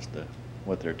fuels as to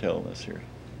what they're telling us here.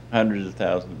 Hundreds of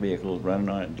thousands of vehicles running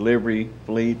on it. Delivery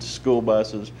fleets, school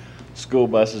buses. School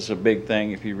buses are a big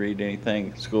thing. If you read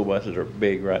anything, school buses are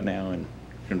big right now in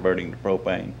converting to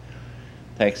propane.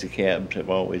 Taxi cabs have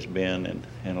always been,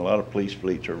 and a lot of police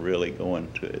fleets are really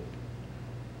going to it.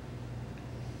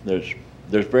 There's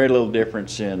very little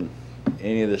difference in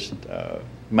any of this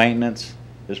maintenance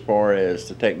as far as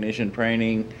the technician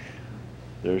training.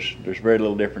 there's very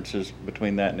little differences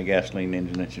between that and the gasoline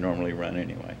engine that you normally run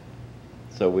anyway.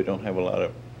 So we don't have a lot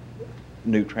of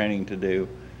new training to do.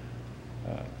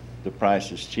 The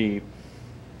price is cheap.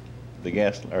 The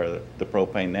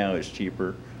propane now is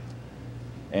cheaper.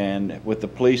 And with the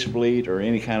police fleet or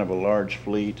any kind of a large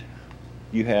fleet,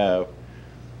 you have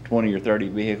 20 or 30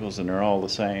 vehicles and they're all the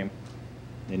same.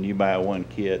 And you buy one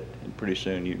kit and pretty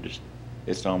soon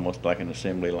it's almost like an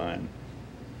assembly line.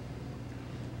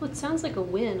 Well, it sounds like a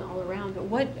win all around,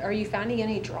 but are you finding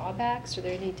any drawbacks? Are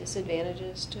there any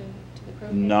disadvantages to the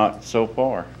propane? Not so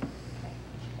far.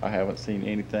 I haven't seen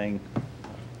anything.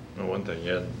 Well, one thing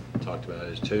Ed talked about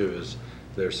is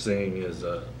they're seeing is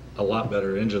a lot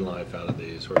better engine life out of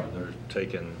these, where they're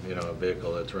taking, a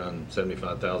vehicle that's run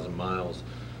 75,000 miles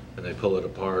and they pull it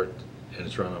apart and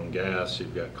it's run on gas.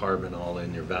 You've got carbon all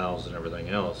in your valves and everything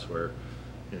else, where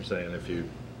you're saying if you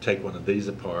take one of these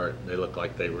apart, they look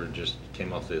like they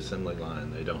came off the assembly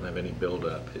line. They don't have any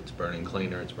buildup. It's burning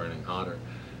cleaner, it's burning hotter,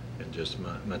 and just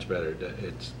much better.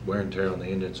 It's wear and tear on the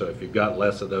engine. So if you've got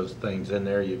less of those things in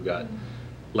there, you've got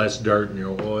less dirt in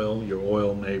your oil. Your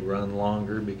oil may run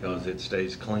longer because it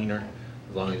stays cleaner.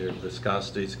 As long as your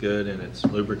viscosity is good and it's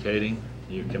lubricating,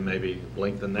 you can maybe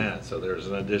lengthen that. So there's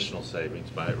an additional savings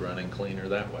by it running cleaner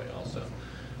that way also.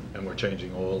 And we're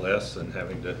changing oil less and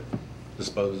having to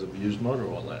dispose of used motor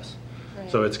oil less. Right.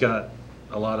 So it's got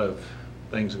a lot of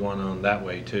things going on that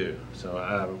way too.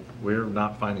 So we're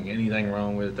not finding anything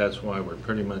wrong with it. That's why we're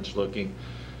pretty much looking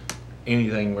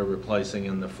anything we're replacing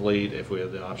in the fleet. If we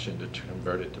have the option to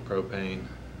convert it to propane,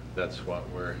 that's what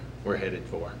we're headed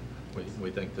for. We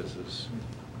think this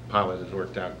pilot has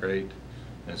worked out great.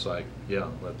 And it's like, yeah,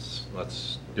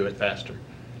 let's do it faster.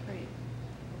 Right.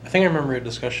 I think I remember a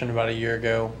discussion about a year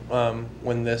ago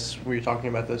when we were talking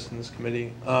about this in this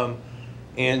committee,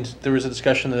 and there was a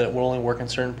discussion that it will only work in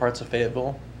certain parts of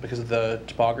Fayetteville because of the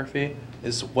topography.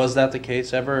 Was that the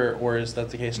case ever, or is that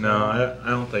the case now? No, I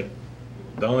don't think.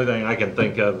 The only thing I can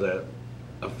think of that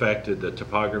the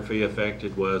topography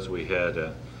affected was we had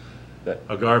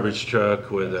a garbage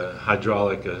truck with a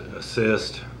hydraulic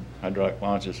assist. Hydraulic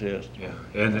launch assist. Yeah,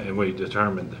 and we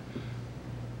determined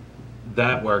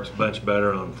that works much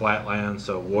better on flatland,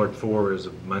 so Ward 4 is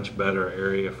a much better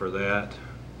area for that,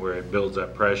 where it builds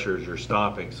up pressure as you're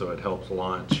stopping, so it helps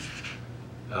launch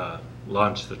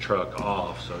the truck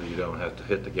off so you don't have to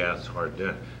hit the gas hard.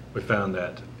 We found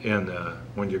that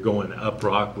when you're going up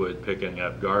Rockwood picking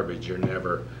up garbage, you're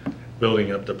never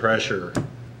building up the pressure.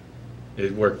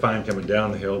 It worked fine coming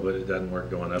down the hill, but it doesn't work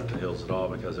going up the hills at all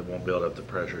because it won't build up the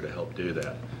pressure to help do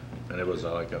that. And it was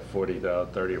like a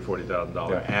 $30,000 or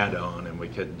 $40,000 add-on, and we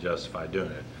couldn't justify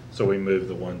doing it. So we moved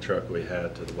the one truck we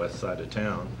had to the west side of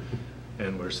town,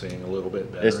 and we're seeing a little bit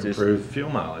better improved fuel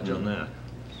mileage on that.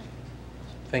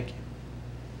 Thank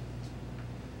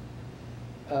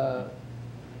you.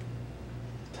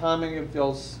 Timing of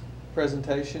y'all's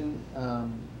presentation, are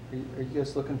you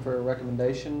guys looking for a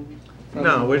recommendation?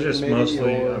 No, we're just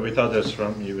mostly, we thought that's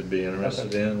something you would be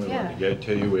interested in. We wanted to get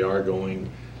to you. We are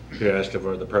going to ask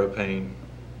for the propane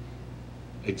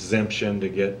exemption to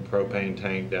get propane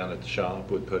tank down at the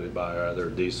shop. We'd put it by our other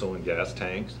diesel and gas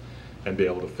tanks and be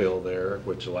able to fill there,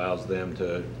 which allows them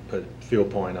to put fuel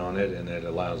point on it, and it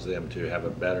allows them to have a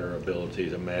better ability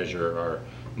to measure our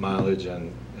mileage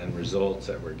and results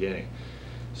that we're getting.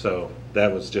 So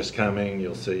that was just coming.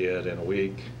 You'll see it in a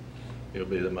week. You'll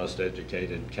be the most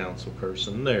educated council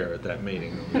person there at that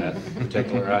meeting on that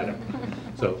particular item.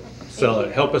 So sell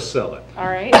it, help us sell it. All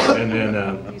right. And then,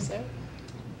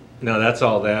 no, that's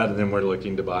all that. And then we're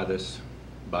looking to buy this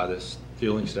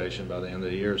fueling station by the end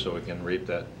of the year so we can reap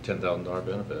that $10,000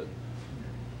 benefit.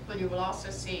 But you will also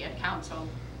see at council,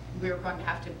 we're going to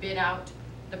have to bid out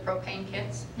the propane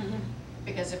kits. Mm-hmm.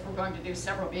 Because if we're going to do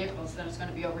several vehicles, then it's going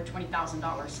to be over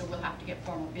 $20,000. So we'll have to get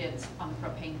formal bids on the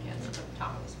propane kits at the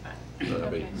top of the spec.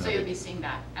 So you'll be seeing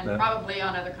that. And probably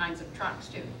on other kinds of trucks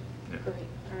too. Yeah. Great.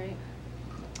 All right.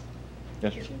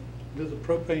 Yes. Do the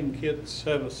propane kits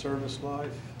have a service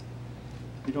life?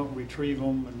 You don't retrieve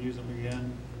them and use them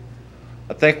again?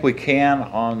 I think we can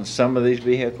on some of these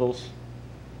vehicles.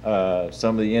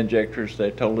 Some of the injectors,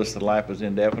 they told us the life was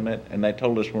indefinite, and they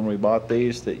told us when we bought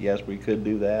these that yes, we could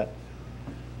do that.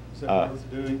 Is that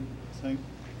worth doing, I think?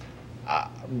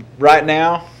 Right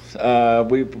now,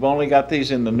 we've only got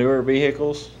these in the newer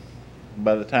vehicles.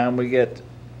 By the time we get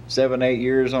 7, 8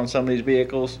 years on some of these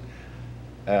vehicles,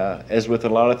 as with a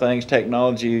lot of things,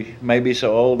 technology may be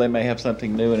so old they may have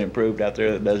something new and improved out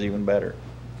there that does even better.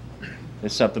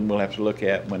 It's something we'll have to look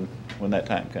at when that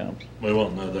time comes. We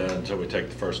won't know that until we take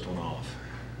the first one off.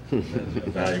 And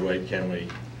evaluate, can we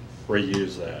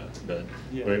reuse that. But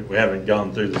Yeah. we haven't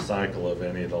gone through the cycle of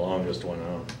any of the longest one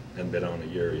on, and been on a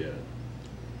year yet.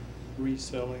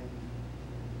 Reselling.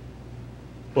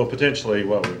 Well, potentially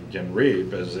what we can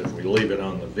reap is if we leave it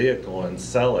on the vehicle and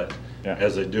sell it Yeah.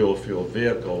 as a dual fuel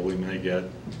vehicle, we may get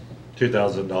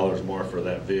 $2,000 more for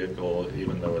that vehicle,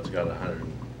 even though it's got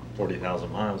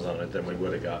 140,000 miles on it, than we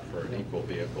would have got for an equal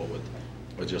vehicle with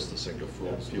just a single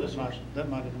fuel source. That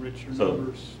might enrich your So,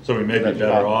 numbers. so we may be That's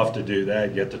better right. off to do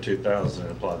that, get the 2,000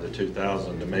 and apply the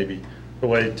 2,000 to maybe, the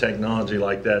way technology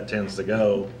like that tends to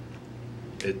go,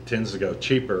 it tends to go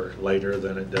cheaper later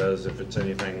than it does if it's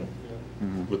anything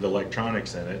with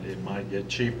electronics in it. It might get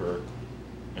cheaper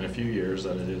in a few years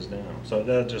than it is now. So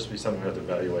that'd just be something we have to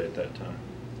evaluate at that time.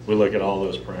 We'll look at all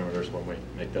those parameters when we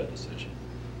make that decision.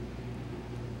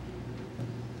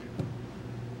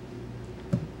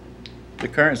 The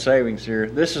current savings here,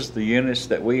 this is the units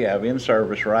that we have in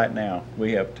service right now.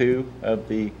 We have 2 of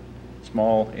the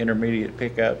small intermediate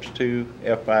pickups, 2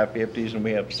 F550s, and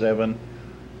we have 7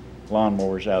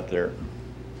 lawnmowers out there.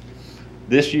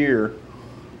 This year,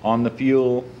 on the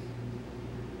fuel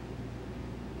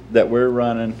that we're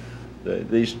running,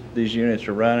 these units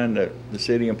are running, the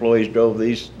city employees drove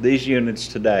these units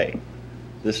today.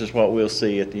 This is what we'll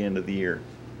see at the end of the year.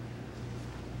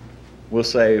 We'll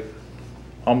save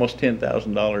almost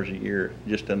 $10,000 a year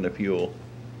just in the fuel.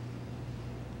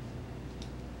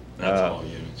 That's all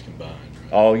units combined,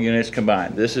 right? All units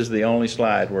combined. This is the only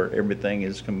slide where everything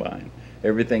is combined.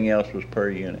 Everything else was per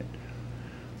unit.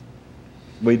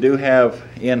 We do have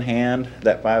in hand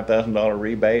that $5,000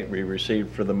 rebate we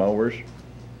received for the mowers.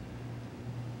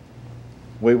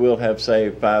 We will have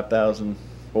saved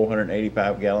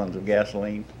 5,485 gallons of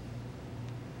gasoline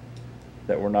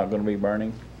that we're not going to be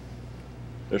burning.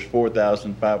 There's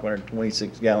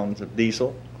 4,526 gallons of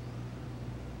diesel.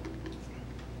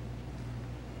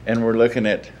 And we're looking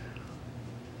at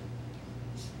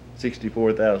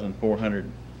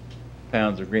 64,400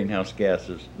 pounds of greenhouse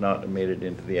gases not emitted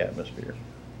into the atmosphere.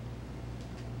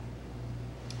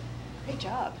 Great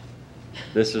job.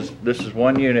 This is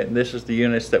one unit, and this is the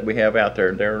units that we have out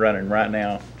there. They're running right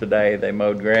now. Today, they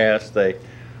mowed grass, they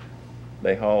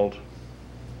hauled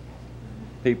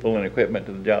people and equipment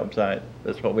to the job site.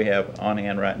 That's what we have on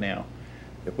hand right now.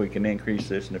 If we can increase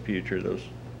this in the future, those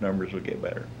numbers will get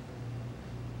better.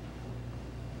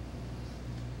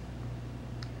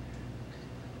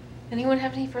 Anyone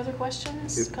have any further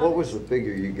questions? What was the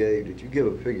figure you gave? Did you give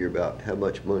a figure about how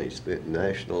much money spent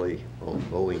nationally on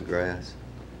mowing grass?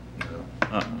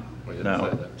 We didn't No.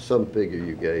 say that. Some figure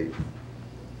you gave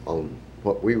on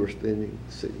what we were spending,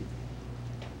 the city?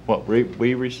 What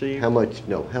we received? How much,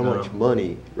 no, how No. much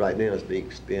money right now is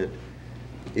being spent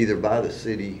either by the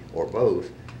city or both,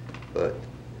 but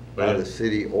by the didn't-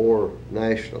 city or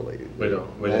nationally? We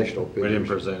National didn't figures.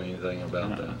 present anything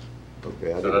about that.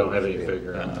 Okay, So I don't have any understand.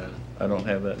 figure on that. I don't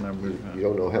have that number. You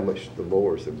don't know how much the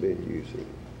mowers have been using,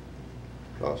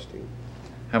 costing?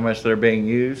 How much they're being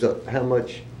used? So how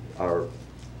much our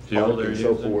Fuel park they're and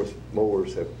so using? forth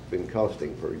mowers have been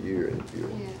costing per year in fuel?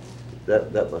 Yeah.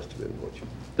 That must have been what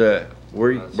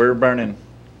you, We're burning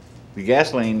the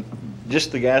gasoline,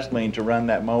 just the gasoline to run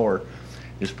that mower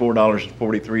is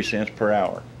 $4.43 per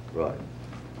hour. right.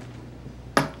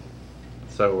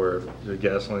 So the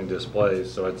gasoline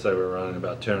displays, so I'd say we're running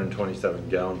about 227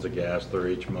 gallons of gas through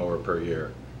each mower per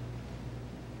year.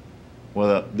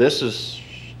 Well, this is,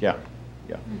 yeah,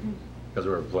 Because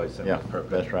we're replacing yeah, with propane.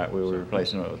 that's right. We were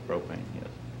replacing it with propane, yes.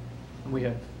 We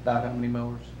have about how many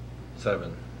mowers?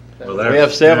 7. Well, We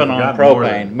have 7 we've on got more propane.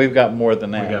 than- We've got more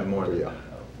than We that. got more than Yeah.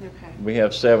 that. Okay. We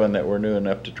have 7 that we're new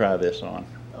enough to try this on.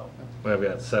 We've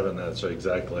got 7 that's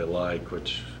exactly alike,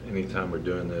 which anytime we're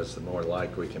doing this, the more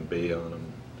alike we can be on them,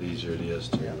 the easier it is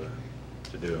to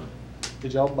do them.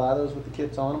 Did y'all buy those with the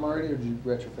kits on them already, or did you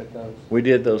retrofit those? We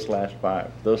did those last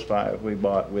 5. Those 5 we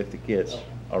bought with the kits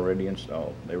already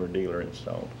installed. They were dealer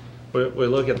installed. We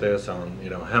look at this on,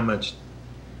 how much,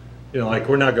 like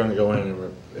we're not going to go in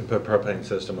and put propane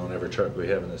system on every truck we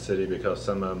have in the city because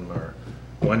some of them are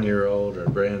 1-year-old or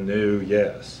brand new,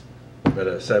 yes. But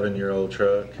a 7-year-old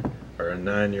truck or a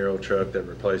 9-year-old truck that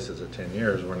replaces at 10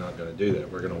 years, we're not going to do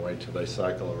that. We're going to wait till they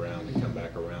cycle around and come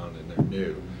back around and they're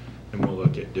new, and we'll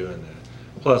look at doing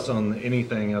that. Plus, on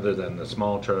anything other than the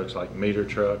small trucks, like meter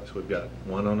trucks, we've got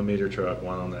 1 on a meter truck,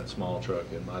 1 on that small truck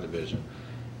in my division.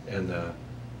 And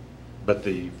but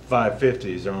the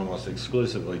 550s are almost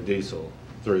exclusively diesel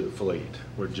through the fleet.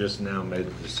 We're just now made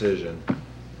the decision.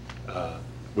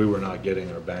 We were not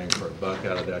getting our bang for a buck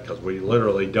out of that because we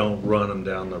literally don't run them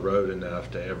down the road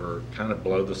enough to ever kind of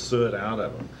blow the soot out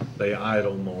of them. They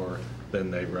idle more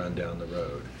than they run down the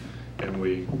road. and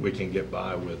we can get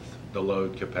by with the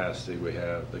load capacity we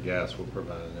have. The gas will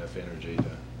provide enough energy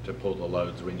to pull the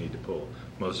loads we need to pull.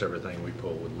 Most everything we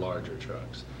pull with larger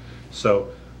trucks.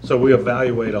 So we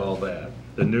evaluate all that.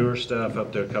 The newer stuff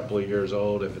up to a couple of years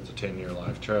old, if it's a 10-year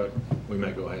life truck, we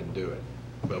may go ahead and do it.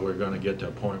 But we're going to get to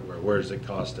a point where is it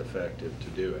cost effective to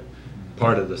do it?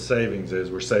 Part of the savings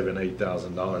is we're saving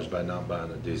 $8,000 by not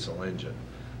buying a diesel engine.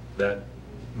 That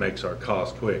makes our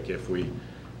cost quick if we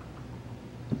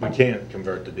can't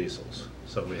convert to diesels.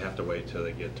 So we have to wait till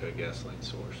they get to a gasoline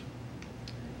source.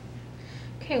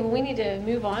 Okay, well, we need to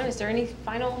move on. Is there any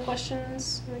final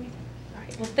questions or anything? All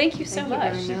right, well, thank you so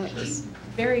much. Thank you very much. It was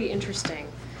very interesting.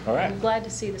 All right. I'm glad to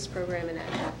see this program in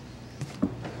action.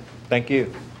 Thank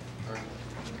you.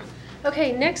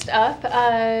 Okay, next up,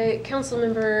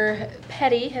 Councilmember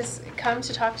Petty has come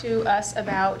to talk to us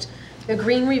about the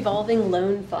Green Revolving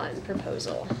Loan Fund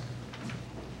proposal.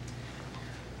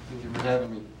 Thank you for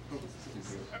having me.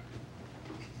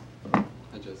 Hi,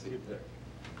 Jesse.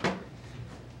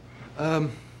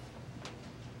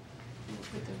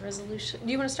 With the resolution,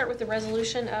 do you want to start with the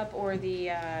resolution up or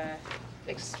the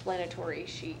explanatory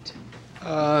sheet?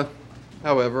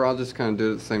 However, I'll just kind of do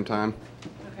it at the same time.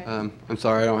 Okay. I'm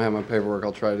sorry, I don't have my paperwork.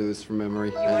 I'll try to do this from memory.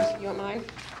 You want mine?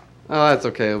 Oh, that's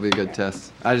okay. It'll be a good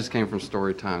test. I just came from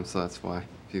story time, so that's why,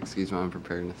 if you excuse my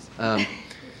unpreparedness.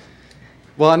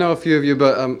 Well, I know a few of you,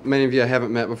 but many of you I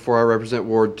haven't met before. I represent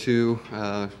Ward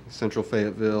 2, Central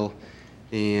Fayetteville,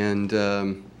 and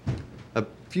a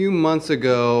few months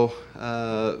ago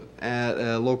at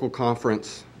a local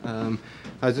conference,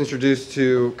 I was introduced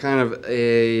to kind of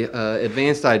a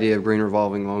advanced idea of green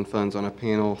revolving loan funds on a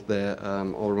panel that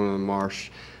Alderwoman Marsh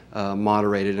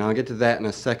moderated, and I'll get to that in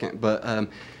a second. But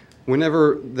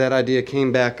whenever that idea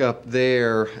came back up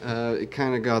there, it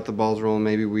kind of got the balls rolling.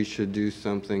 Maybe we should do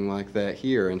something like that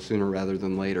here, and sooner rather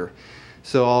than later.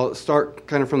 So I'll start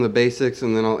kind of from the basics,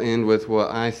 and then I'll end with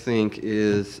what I think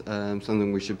is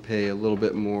something we should pay a little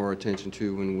bit more attention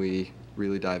to when we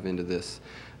really dive into this.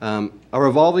 A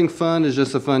revolving fund is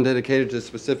just a fund dedicated to a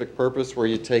specific purpose where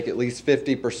you take at least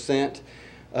 50%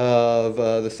 of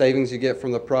the savings you get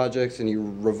from the projects and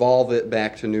you revolve it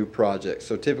back to new projects.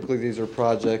 So typically these are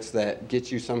projects that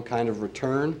get you some kind of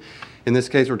return. In this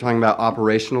case, we're talking about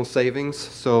operational savings.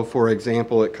 So for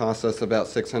example, it costs us about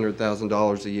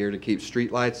 $600,000 a year to keep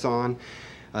streetlights on.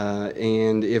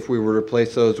 And if we were to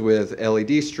replace those with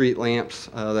LED street lamps,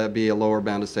 that'd be a lower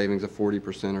bound of savings of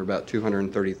 40%, or about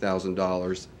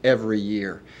 $230,000 every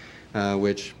year,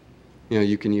 which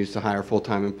you can use to hire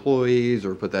full-time employees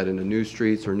or put that into new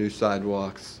streets or new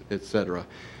sidewalks, etc.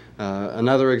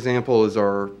 Another example is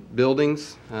our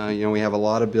buildings. We have a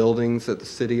lot of buildings that the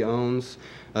city owns.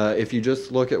 If you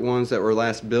just look at ones that were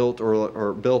last built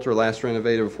or last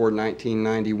renovated before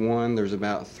 1991, there's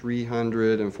about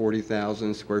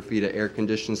 340,000 square feet of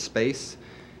air-conditioned space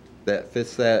that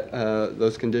fits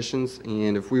those conditions.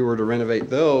 And if we were to renovate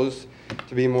those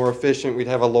to be more efficient, we'd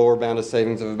have a lower bound of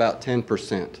savings of about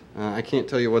 10%. I can't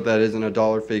tell you what that is in a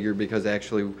dollar figure because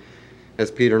actually, as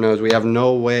Peter knows, we have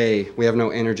no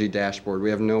energy dashboard. We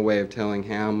have no way of telling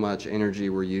how much energy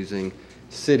we're using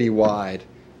citywide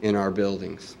in our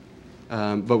buildings.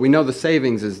 But we know the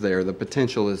savings is there, the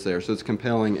potential is there, so it's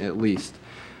compelling at least.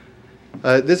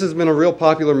 This has been a real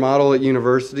popular model at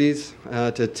universities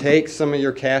to take some of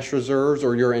your cash reserves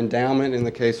or your endowment in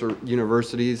the case of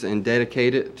universities and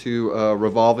dedicate it to a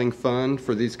revolving fund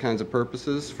for these kinds of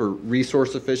purposes, for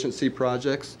resource efficiency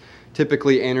projects,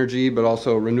 typically energy, but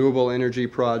also renewable energy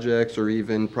projects or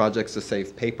even projects to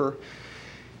save paper.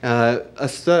 An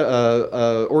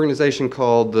organization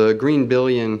called the Green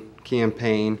Billion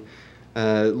Campaign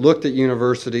looked at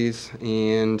universities,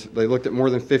 and they looked at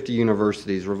more than 50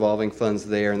 universities, revolving funds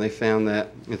there, and they found that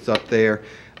it's up there.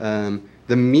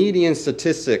 The median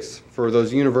statistics for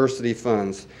those university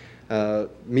funds,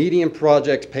 median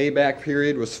project payback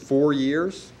period was 4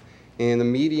 years, and the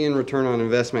median return on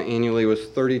investment annually was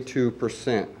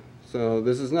 32%. So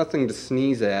this is nothing to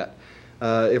sneeze at.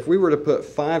 If we were to put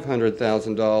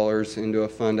 $500,000 into a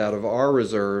fund out of our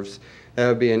reserves, that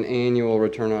would be an annual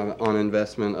return on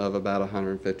investment of about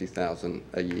 $150,000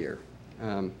 a year.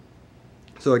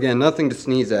 So again, nothing to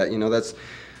sneeze at. That's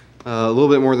a little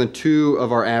bit more than 2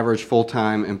 of our average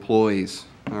full-time employees,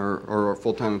 or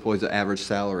full-time employees at average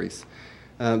salaries.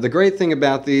 The great thing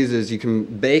about these is you can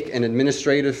bake an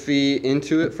administrative fee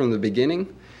into it from the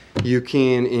beginning. You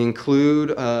can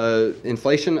include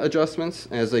inflation adjustments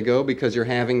as they go because you're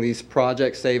having these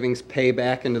project savings pay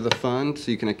back into the fund,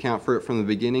 so you can account for it from the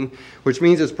beginning, which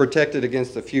means it's protected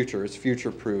against the future. It's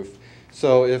future-proof.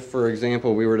 So if, for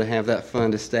example, we were to have that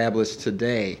fund established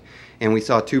today and we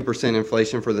saw 2%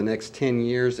 inflation for the next 10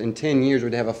 years. In 10 years,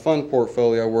 we'd have a fund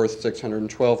portfolio worth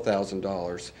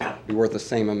 $612,000, be worth the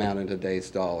same amount in today's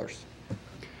dollars.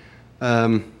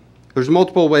 There's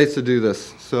multiple ways to do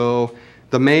this. So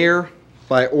the mayor,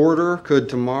 by order, could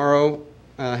tomorrow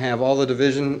have all the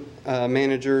division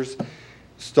managers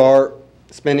start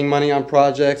spending money on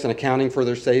projects and accounting for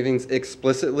their savings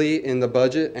explicitly in the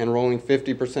budget and rolling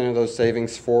 50% of those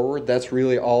savings forward. That's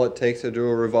really all it takes to do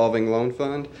a revolving loan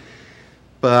fund.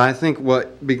 But I think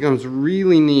what becomes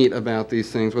really neat about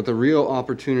these things, what the real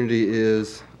opportunity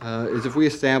is if we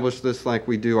establish this like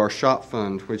we do our shop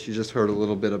fund, which you just heard a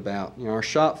little bit about. You know, our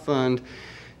shop fund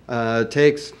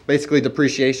takes basically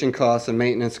depreciation costs and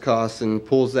maintenance costs and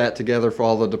pulls that together for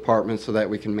all the departments so that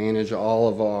we can manage all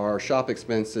of our shop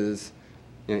expenses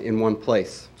in one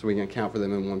place, so we can account for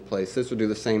them in one place. This would do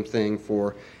the same thing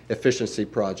for efficiency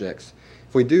projects.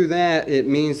 If we do that, it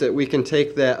means that we can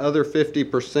take that other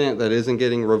 50% that isn't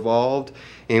getting revolved,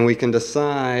 and we can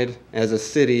decide as a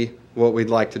city what we'd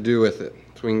like to do with it.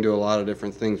 So we can do a lot of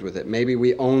different things with it. Maybe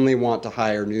we only want to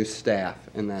hire new staff,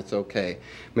 and that's okay.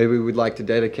 Maybe we'd like to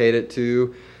dedicate it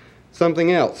to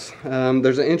something else.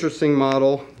 There's an interesting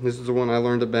model. This is the one I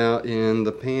learned about in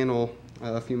the panel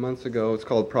a few months ago. It's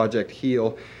called Project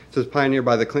HEAL. This was pioneered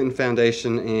by the Clinton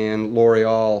Foundation and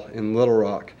L'Oreal in Little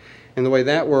Rock. And the way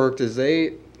that worked is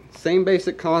same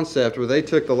basic concept where they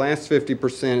took the last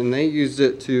 50% and they used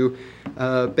it to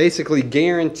basically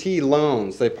guarantee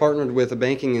loans. They partnered with a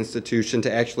banking institution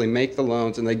to actually make the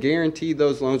loans, and they guaranteed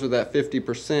those loans with that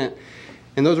 50%.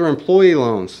 And those are employee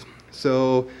loans.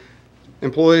 So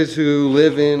employees who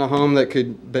live in a home that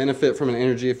could benefit from an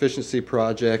energy efficiency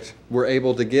project were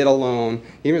able to get a loan,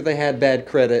 even if they had bad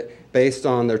credit, based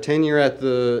on their tenure at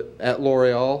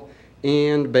L'Oreal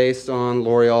and based on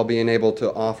L'Oreal being able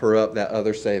to offer up that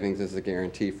other savings as a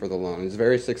guarantee for the loan. It's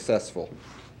very successful.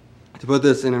 To put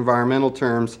this in environmental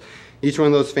terms, each one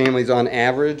of those families on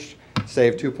average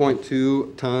save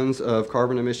 2.2 tons of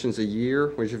carbon emissions a year,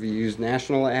 which if you use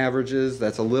national averages,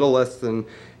 that's a little less than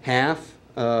half.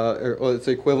 Or it's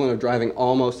the equivalent of driving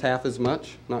almost half as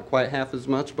much, not quite half as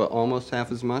much, but almost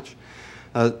half as much.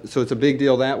 So it's a big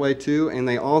deal that way too. And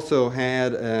they also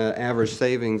had average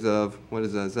savings of, what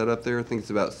is that? Is that up there? I think it's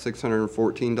about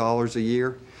 $614 a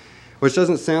year, which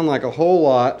doesn't sound like a whole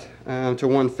lot to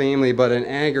one family, but in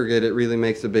aggregate it really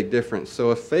makes a big difference.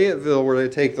 So if Fayetteville were to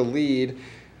take the lead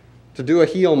to do a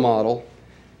HEAL model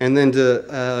and then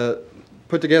to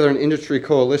put together an industry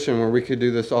coalition where we could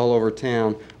do this all over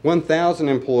town, 1,000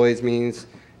 employees means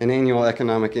an annual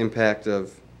economic impact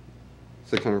of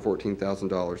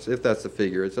 $614,000, if that's the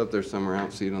figure. It's up there somewhere. I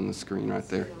don't see it on the screen right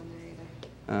there.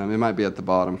 It might be at the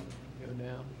bottom. Go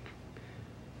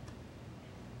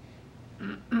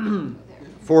down.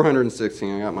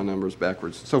 416, I got my numbers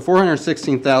backwards. So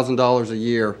 $416,000 a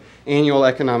year annual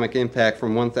economic impact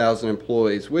from 1,000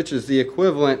 employees, which is the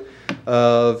equivalent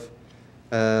of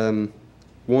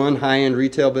one high-end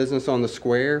retail business on the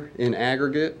square in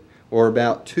aggregate, or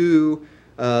about 2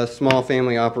 small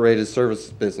family-operated service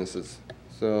businesses.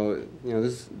 So, you know,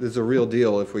 this is a real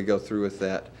deal if we go through with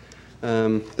that.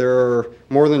 There are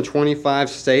more than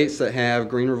 25 states that have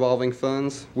green revolving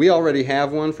funds. We already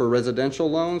have one for residential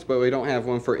loans, but we don't have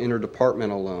one for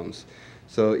interdepartmental loans.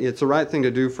 So it's the right thing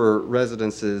to do for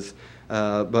residences,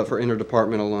 but for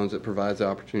interdepartmental loans, it provides the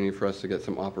opportunity for us to get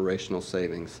some operational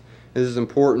savings. This is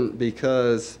important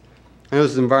because I know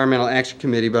this is the Environmental Action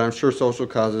Committee, but I'm sure social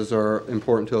causes are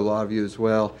important to a lot of you as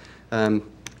well.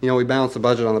 You know, we balance the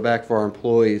budget on the back of our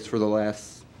employees for the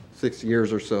last 6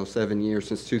 years or so, 7 years,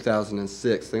 since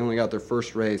 2006. They only got their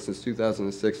first raise since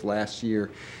 2006 last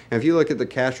year. And if you look at the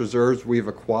cash reserves we've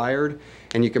acquired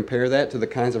and you compare that to the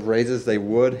kinds of raises they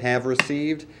would have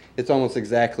received, it's almost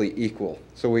exactly equal.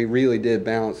 So we really did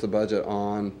balance the budget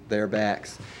on their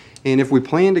backs. And if we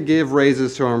plan to give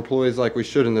raises to our employees like we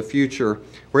should in the future,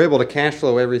 we're able to cash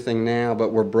flow everything now,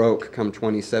 but we're broke come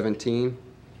 2017.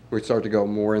 We start to go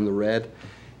more in the red.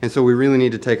 And so we really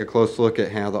need to take a close look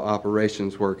at how the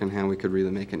operations work and how we could really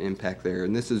make an impact there.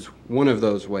 And this is one of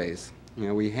those ways. You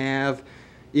know, we have,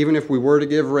 even if we were to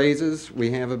give raises, we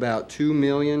have about $2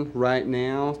 million right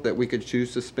now that we could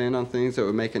choose to spend on things that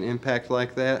would make an impact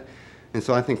like that. And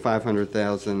so I think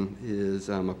 $500,000 is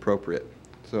appropriate.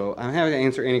 So I'm happy to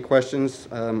answer any questions.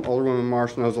 Alderwoman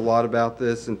Marsh knows a lot about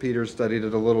this, and Peter studied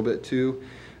it a little bit too.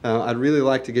 I'd really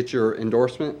like to get your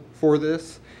endorsement for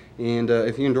this. And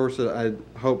if you endorse it, I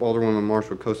hope Alderwoman Marsh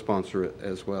would co-sponsor it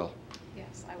as well.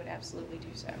 Yes, I would absolutely do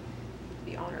so. I'd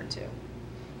be honored to.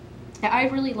 I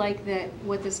really like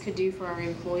what this could do for our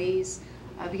employees,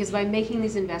 because by making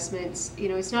these investments, you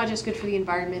know, it's not just good for the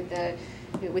environment.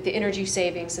 with the energy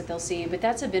savings that they'll see, but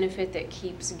that's a benefit that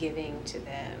keeps giving to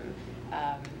them.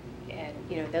 And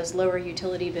you know, those lower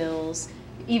utility bills,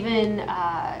 even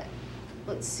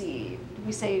let's see,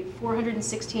 we say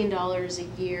 $416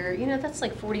 a year, you know, that's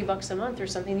like 40 bucks a month or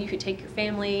something. You could take your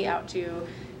family out to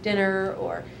dinner,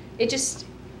 or it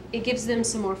gives them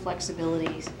some more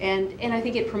flexibility. And I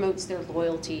think it promotes their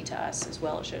loyalty to us as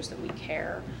well. It shows that we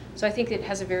care. So I think it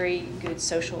has a very good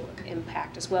social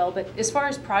impact as well. But as far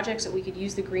as projects that we could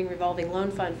use the Green Revolving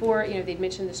Loan Fund for, you know, they'd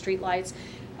mentioned the street lights.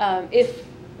 If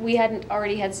we hadn't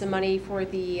already had some money for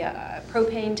the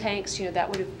propane tanks, you know, that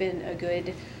would have been a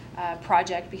good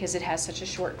project because it has such a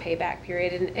short payback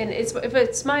period. And if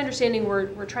it's my understanding,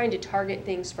 we're trying to target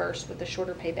things first with a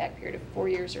shorter payback period of 4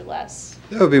 years or less.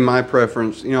 That would be my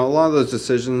preference. You know, a lot of those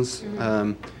decisions,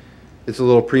 it's a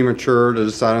little premature to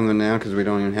decide on them now because we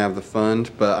don't even have the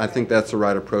fund, but I think that's the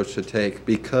right approach to take,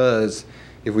 because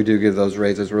if we do give those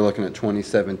raises, we're looking at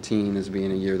 2017 as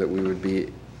being a year that we would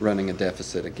be running a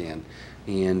deficit again.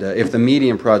 And if the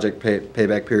median project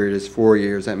payback period is 4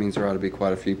 years, that means there ought to be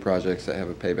quite a few projects that have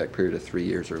a payback period of 3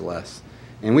 years or less.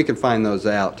 And we can find those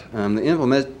out.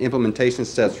 The implementation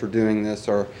steps for doing this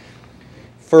are,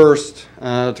 first,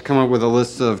 to come up with a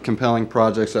list of compelling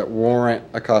projects that warrant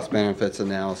a cost-benefits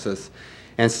analysis.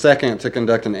 And second, to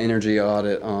conduct an energy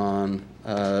audit on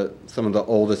some of the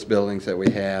oldest buildings that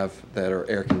we have that are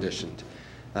air-conditioned.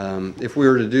 If we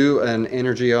were to do an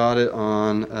energy audit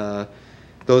on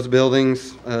those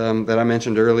buildings that I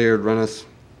mentioned earlier, would run us,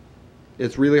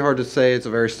 it's really hard to say, it's a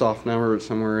very soft number, it's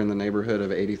somewhere in the neighborhood of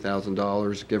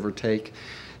 $80,000, give or take.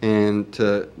 And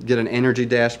to get an energy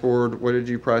dashboard, what did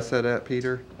you price that at,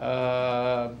 Peter?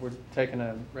 We're taking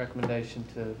a recommendation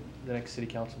to the next city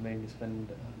council meeting to spend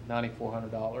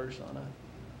 $9,400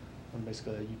 on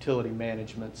basically a utility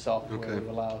management software that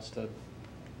will allow us to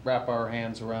wrap our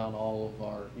hands around all of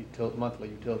our monthly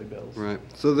utility bills. Right.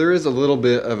 So there is a little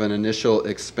bit of an initial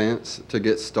expense to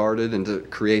get started and to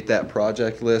create that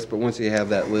project list, but once you have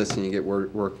that list and you get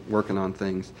working on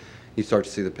things, you start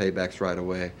to see the paybacks right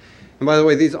away. And by the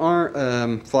way, these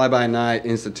aren't fly-by-night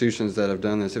institutions that have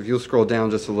done this. If you'll scroll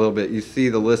down just a little bit, you see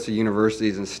the list of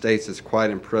universities and states is quite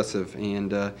impressive.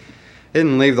 And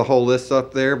didn't leave the whole list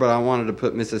up there, but I wanted to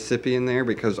put Mississippi in there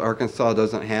because Arkansas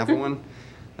doesn't have one.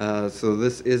 So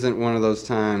this isn't one of those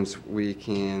times we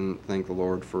can thank the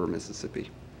Lord for Mississippi.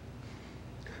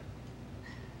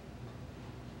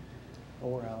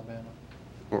 Or Alabama.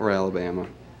 Or Alabama.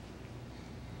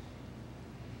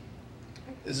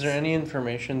 Is there any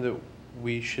information that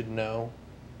we should know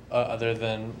other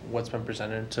than what's been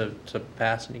presented to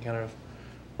pass any kind of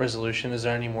resolution? Is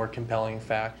there any more compelling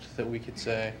fact that we could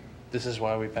say, this is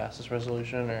why we passed this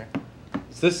resolution? Or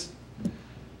is this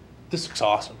looks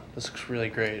awesome. This looks really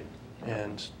great.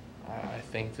 And I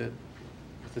think that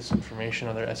with this information,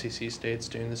 other SEC states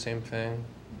doing the same thing.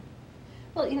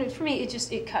 Well, you know, for me,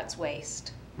 it cuts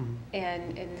waste.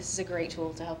 And this is a great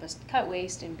tool to help us cut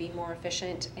waste and be more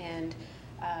efficient. And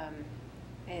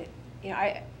you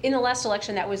know, in the last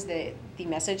election, that was the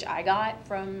message I got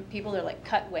from people. They're like,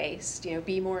 cut waste, you know,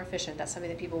 be more efficient. That's something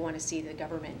that people want to see the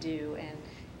government do.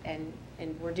 And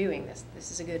we're doing this.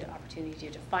 This is a good opportunity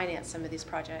to finance some of these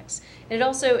projects. And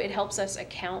it helps us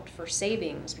account for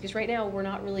savings, because right now we're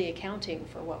not really accounting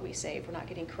for what we save. We're not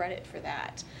getting credit for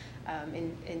that.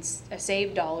 And a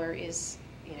saved dollar is,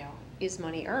 you know, is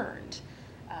money earned.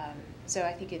 So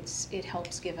I think it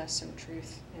helps give us some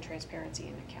truth and transparency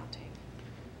in accounting.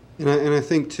 And I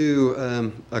think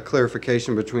too, a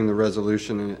clarification between the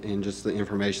resolution and just the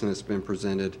information that's been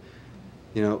presented.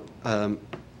 You know,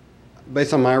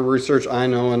 based on my research, I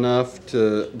know enough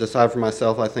to decide for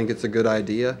myself I think it's a good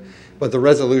idea, but the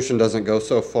resolution doesn't go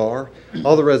so far.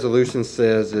 All the resolution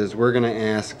says is we're going to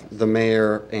ask the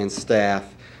mayor and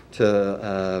staff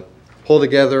to pull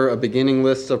together a beginning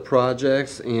list of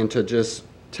projects and to just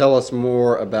tell us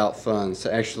more about funds,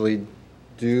 to actually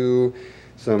do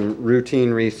some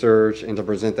routine research and to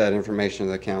present that information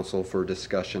to the council for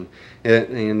discussion.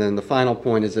 And then the final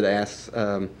point is it asks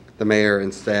the mayor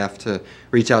and staff to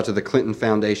reach out to the Clinton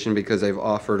Foundation, because they've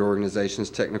offered organizations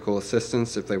technical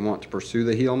assistance if they want to pursue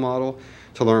the HEAL model,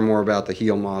 to learn more about the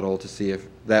HEAL model to see if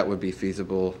that would be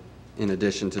feasible in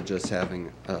addition to just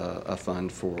having a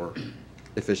fund for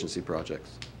efficiency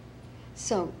projects.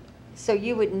 So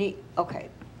you would need, okay.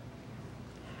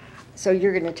 So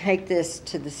you're going to take this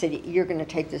to the city, you're going to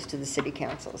take this to the city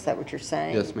council, is that what you're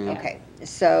saying? Yes, ma'am. Okay,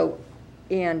 so,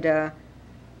 and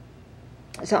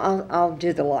so I'll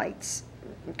do the lights.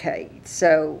 Okay,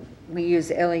 so we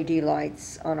use LED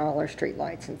lights on all our street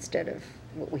lights instead of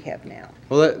what we have now.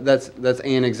 Well, that's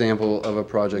an example of a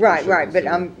project. Right, right, but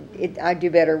I do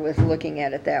better with looking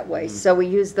at it that way. So we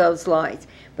use those lights,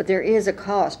 but there is a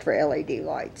cost for LED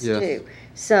lights too.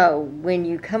 So when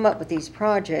you come up with these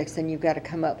projects, then you've got to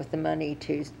come up with the money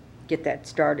to get that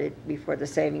started before the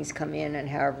savings come in, and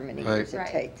however many years it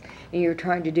takes. And you're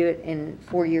trying to do it in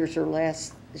 4 years or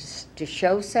less to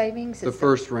show savings? The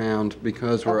first round,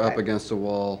 because we're up against a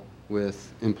wall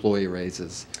with employee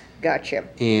raises. Gotcha.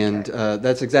 And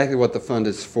that's exactly what the fund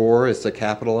is for, is to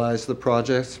capitalize the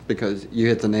projects, because you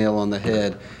hit the nail on the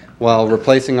head. While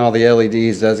replacing all the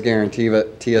LEDs does guarantee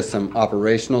us some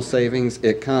operational savings,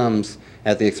 it comes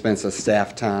at the expense of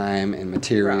staff time and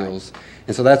materials. Right.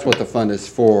 And so that's what the fund is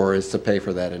for, is to pay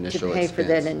for that initial expense. To pay for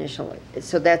that initial,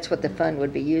 so that's what the fund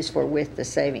would be used for with the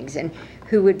savings. And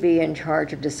who would be in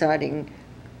charge of deciding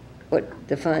what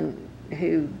the fund,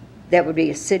 that would be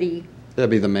a city?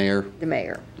 That'd be the mayor. The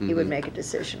mayor. He would make a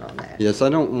decision on that. Yes, I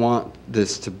don't want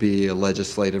this to be a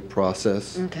legislative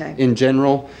process. Okay. In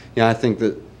general, I think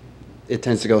that it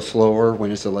tends to go slower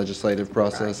when it's a legislative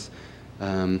process.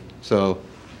 Right.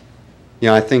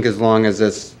 I think as long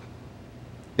as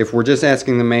if we're just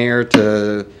asking the mayor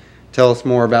to tell us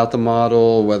more about the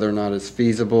model, whether or not it's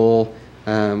feasible,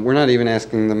 we're not even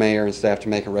asking the mayor and staff to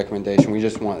make a recommendation. We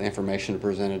just want the information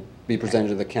to be presented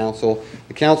to the council.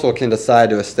 The council can decide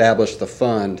to establish the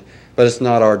fund, but it's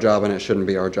not our job, and it shouldn't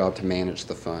be our job to manage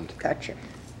the fund. Gotcha.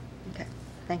 Okay,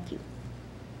 thank you.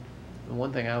 The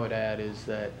one thing I would add is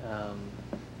that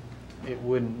it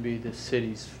wouldn't be the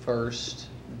city's first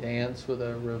dance with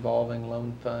a revolving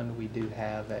loan fund. We do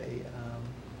have a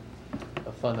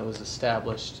fund that was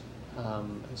established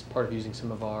as part of using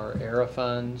some of our ERA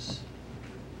funds.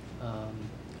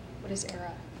 What is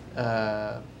ERA?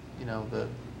 The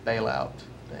bailout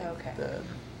thing. Okay.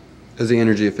 As the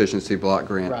energy efficiency block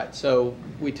grant. Right. So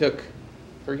we took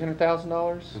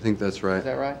 $300,000. I think that's right. Is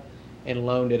that right? And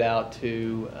loaned it out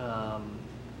to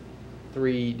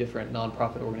 3 different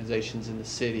nonprofit organizations in the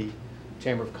city: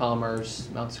 Chamber of Commerce,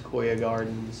 Mount Sequoia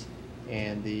Gardens,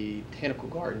 and the Botanical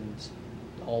Gardens,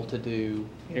 all to do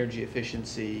energy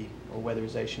efficiency or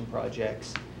weatherization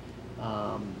projects.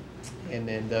 And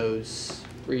then those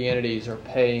 3 entities are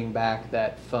paying back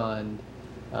that fund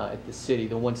at the city.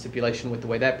 The one stipulation with the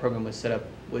way that program was set up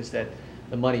was that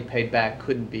the money paid back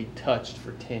couldn't be touched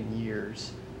for 10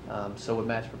 years. So what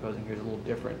Matt's proposing here is a little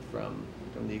different from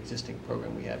the existing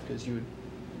program we have, because we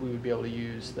would be able to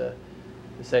use the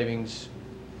savings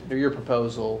under your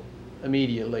proposal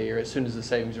immediately, or as soon as the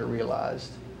savings are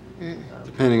realized.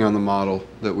 Depending on the model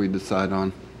that we decide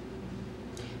on.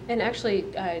 And actually,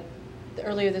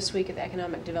 earlier this week at the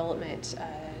Economic Development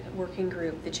Working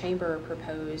Group, the Chamber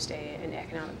proposed an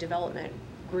economic development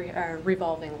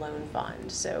revolving loan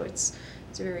fund. So it's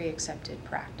a very accepted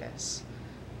practice.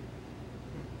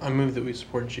 I move that we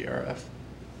support GRF.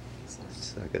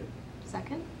 Second.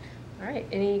 Second. All right.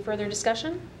 Any further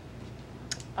discussion?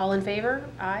 All in favor?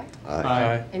 Aye.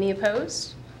 Aye. Any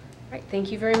opposed? All right.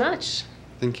 Thank you very much.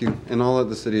 Thank you. And I'll let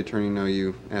the city attorney know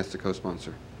you asked to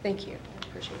co-sponsor. Thank you. I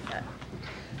appreciate that.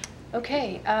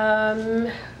 Okay.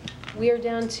 We are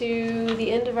down to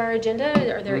the end of our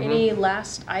agenda. Are there any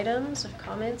last items of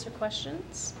comments or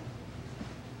questions?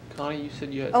 Connie, you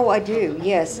said you had... Oh, I do,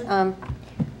 yes.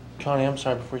 Connie, I'm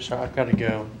sorry, before you start, I've got to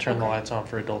go turn the lights on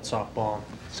for adult softball.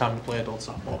 It's time to play adult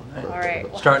softball tonight. All right.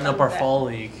 Well, starting up our fall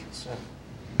league. So.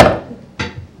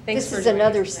 Thanks This for is joining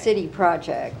another us today. city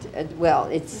project. Well,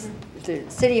 it's the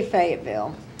city of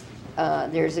Fayetteville.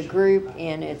 There's a group,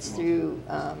 and it's through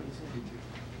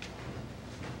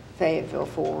Fayetteville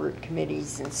Forward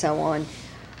committees and so on,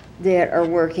 that are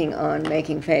working on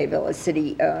making Fayetteville a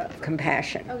city of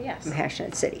compassion. Oh, yes.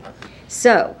 Compassionate city.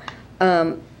 So,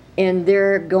 and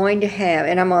they're going to have,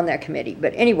 and I'm on that committee,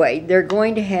 but anyway, they're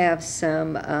going to have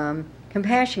some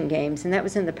compassion games, and that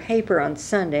was in the paper on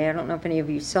Sunday. I don't know if any of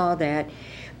you saw that,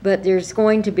 but there's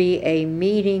going to be a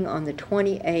meeting on the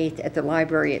 28th at the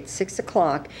library at 6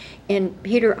 o'clock. And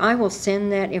Peter, I will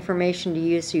send that information to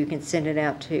you so you can send it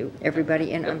out to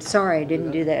everybody. And I'm sorry I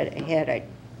didn't do that ahead. I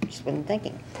just wasn't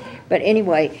thinking. But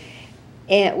anyway,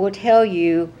 it will tell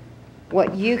you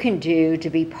what you can do to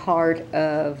be part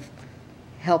of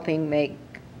helping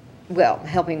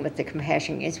with the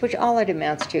compassion games, which all it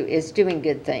amounts to is doing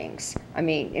good things. I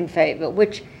mean, in Fayetteville,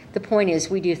 which the point is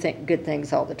we do good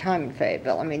things all the time in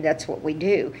Fayetteville. I mean, that's what we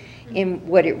do. And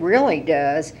what it really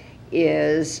does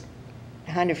is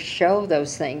kind of show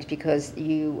those things, because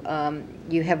you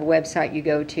have a website you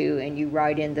go to and you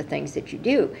write in the things that you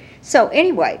do. So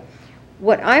anyway,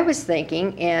 what I was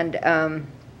thinking, and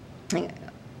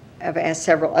I've asked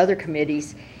several other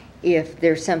committees, if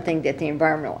there's something that the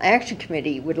Environmental Action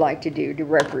Committee would like to do to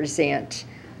represent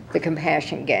the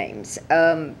Compassion Games.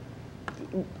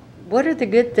 What are the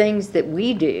good things that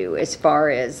we do as far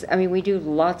as, I mean, we do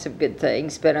lots of good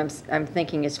things, but I'm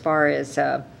thinking as far as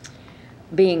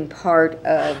being part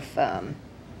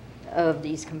of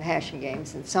these Compassion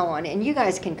Games and so on. And you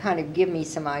guys can kind of give me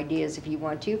some ideas if you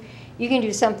want to. You can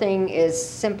do something as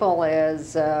simple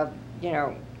as, you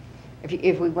know,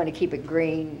 if we want to keep it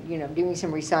green, you know, doing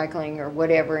some recycling or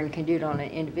whatever, and can do it on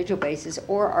an individual basis,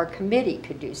 or our committee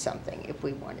could do something if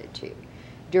we wanted to.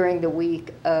 During the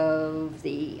week of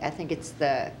the, I think it's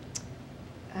the,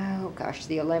 oh gosh,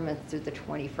 the 11th through the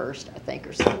 21st, I think,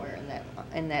 or somewhere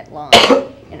in that line.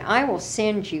 And I will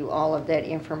send you all of that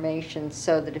information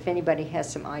so that if anybody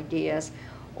has some ideas,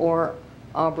 or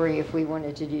Aubrey, if we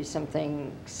wanted to do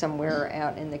something somewhere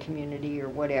out in the community or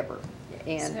whatever.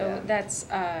 And so that's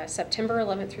September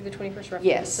 11th through the 21st, roughly.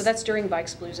 Yes. So that's during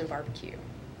Bikes, Blues, and Barbecue.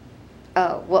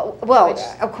 Oh, well,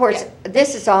 of course,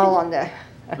 this is all on the...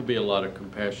 There'll be a lot of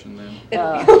compassion then.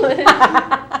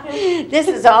 This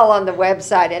is all on the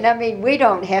website, and I mean, we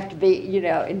don't have to be, you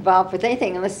know, involved with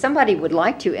anything unless somebody would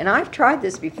like to. And I've tried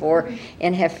this before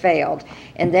and have failed,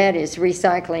 and that is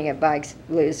recycling at Bikes,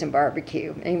 Blues, and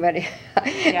Barbecue. Anybody?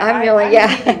 Yeah, I'm really, I'm yeah.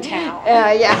 leaving town.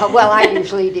 Yeah, well, I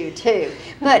usually do too.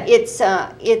 But it's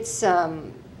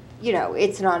you know,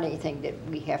 it's not anything that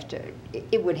we have to,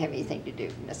 it wouldn't have anything to do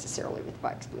necessarily with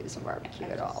Bikes, Blues, and Barbecue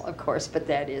at all, of course, but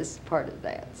that is part of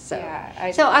that. So, yeah,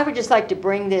 so I would just like to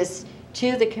bring this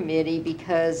to the committee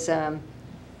because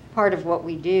part of what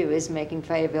we do is making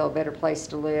Fayetteville a better place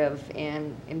to live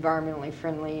and environmentally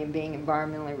friendly and being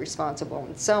environmentally responsible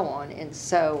and so on. And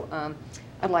so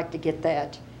I'd like to get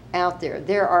that out there.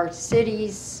 There are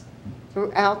cities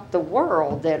throughout the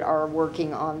world that are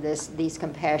working on these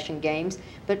Compassion Games,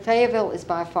 but Fayetteville is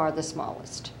by far the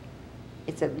smallest.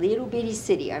 It's a little bitty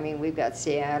city. I mean, we've got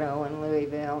Seattle and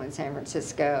Louisville and San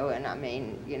Francisco, and I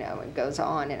mean, you know, it goes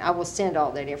on, and I will send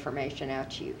all that information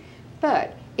out to you.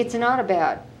 But it's not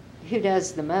about who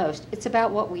does the most, it's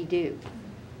about what we do.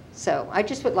 So I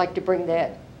just would like to bring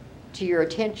that to your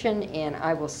attention, and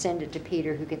I will send it to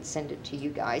Peter, who can send it to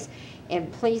you guys.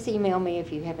 And please email me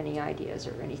if you have any ideas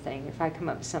or anything. If I come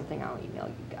up with something, I'll email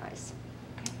you guys.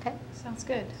 Okay? Sounds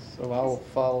good. So I will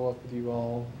follow up with you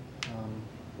all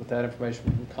with that information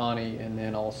from Connie, and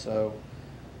then also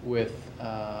with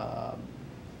the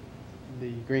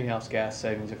greenhouse gas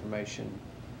savings information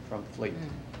from Fleet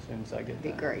as soon as I get that.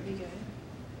 Be great. Be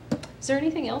good. Is there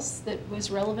anything else that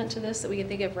was relevant to this that we can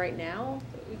think of right now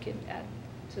that we could add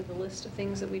to the list of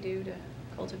things that we do to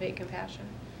cultivate compassion?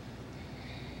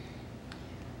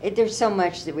 There's so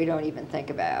much that we don't even think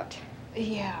about.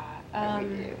 Yeah. We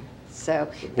do. So,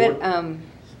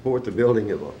 Support the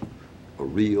building of a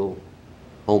real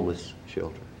homeless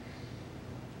shelter.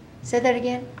 Say that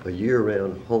again? A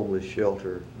year-round homeless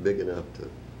shelter big enough to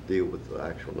deal with the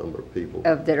actual number of people.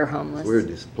 That are homeless. We're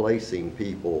displacing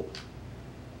people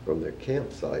from their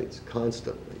campsites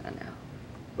constantly. I know.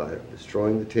 By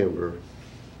destroying the timber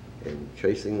and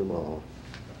chasing them off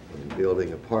and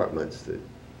building apartments that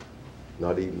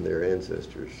not even their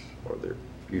ancestors or their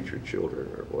future children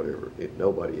or whatever,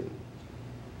 nobody in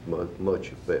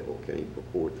much of Fayetteville can even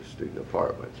afford the student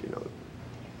apartment, you know.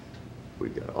 We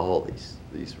got all these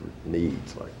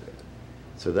needs like that.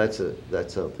 So that's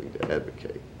something to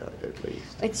advocate, at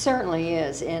least. It certainly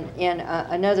is. And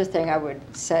another thing I would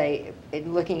say,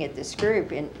 in looking at this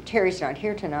group, and Terry's not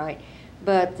here tonight,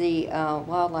 but the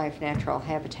wildlife natural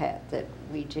habitat that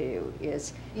we do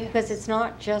is, because it's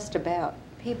not just about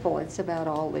people, it's about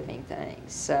all living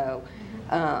things. So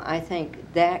I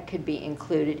think that could be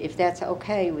included, if that's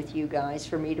okay with you guys,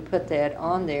 for me to put that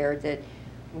on there, that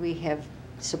we have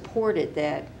supported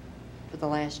that for the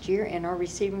last year and are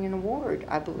receiving an award,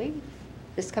 I believe,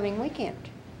 this coming weekend.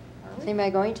 Is anybody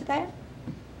going to that?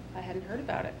 I hadn't heard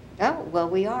about it. Oh, well,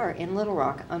 we are in Little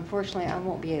Rock. Unfortunately, I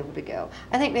won't be able to go.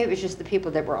 I think maybe it's just the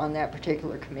people that were on that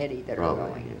particular committee that are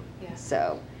going. Yeah.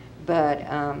 So, but...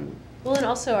 well, and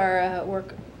also our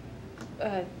work,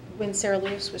 when Sarah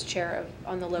Lewis was chair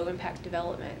on the low impact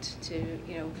development, to,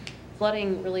 you know,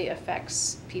 flooding really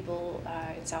affects people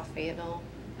in South Fayetteville,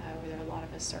 where a lot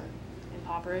of us are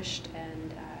impoverished,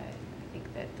 and I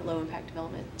think that the low impact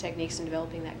development techniques in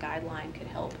developing that guideline could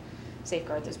help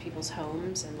safeguard those people's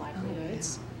homes and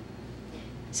livelihoods. Oh, yeah.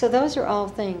 So those are all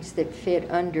things that fit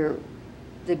under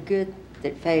the good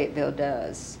that Fayetteville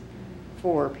does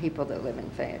for people that live in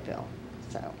Fayetteville.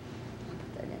 So I'll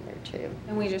put that in there too.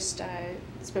 And we just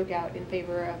spoke out in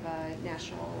favor of a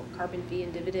national carbon fee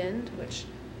and dividend, which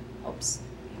helps,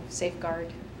 you know, safeguard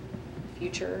the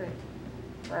future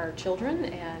for our children,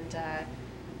 and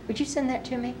Would you send that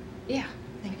to me? Yeah,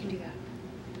 I can do that.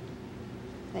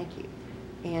 Thank you.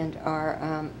 And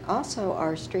our, also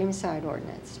our stream side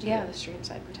ordinance. too. Yeah, the stream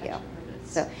side protection Yeah.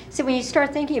 ordinance. So when you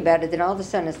start thinking about it, then all of a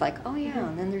sudden it's like, oh yeah,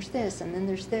 and then there's this, and then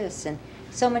there's this, and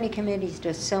so many committees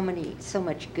do so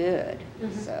much good,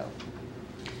 so.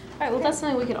 All right, well, that's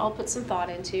something we could all put some thought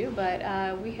into, but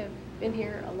we have been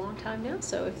here a long time now,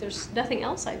 so if there's nothing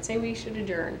else, I'd say we should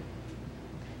adjourn.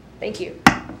 Thank you.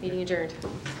 Meeting adjourned.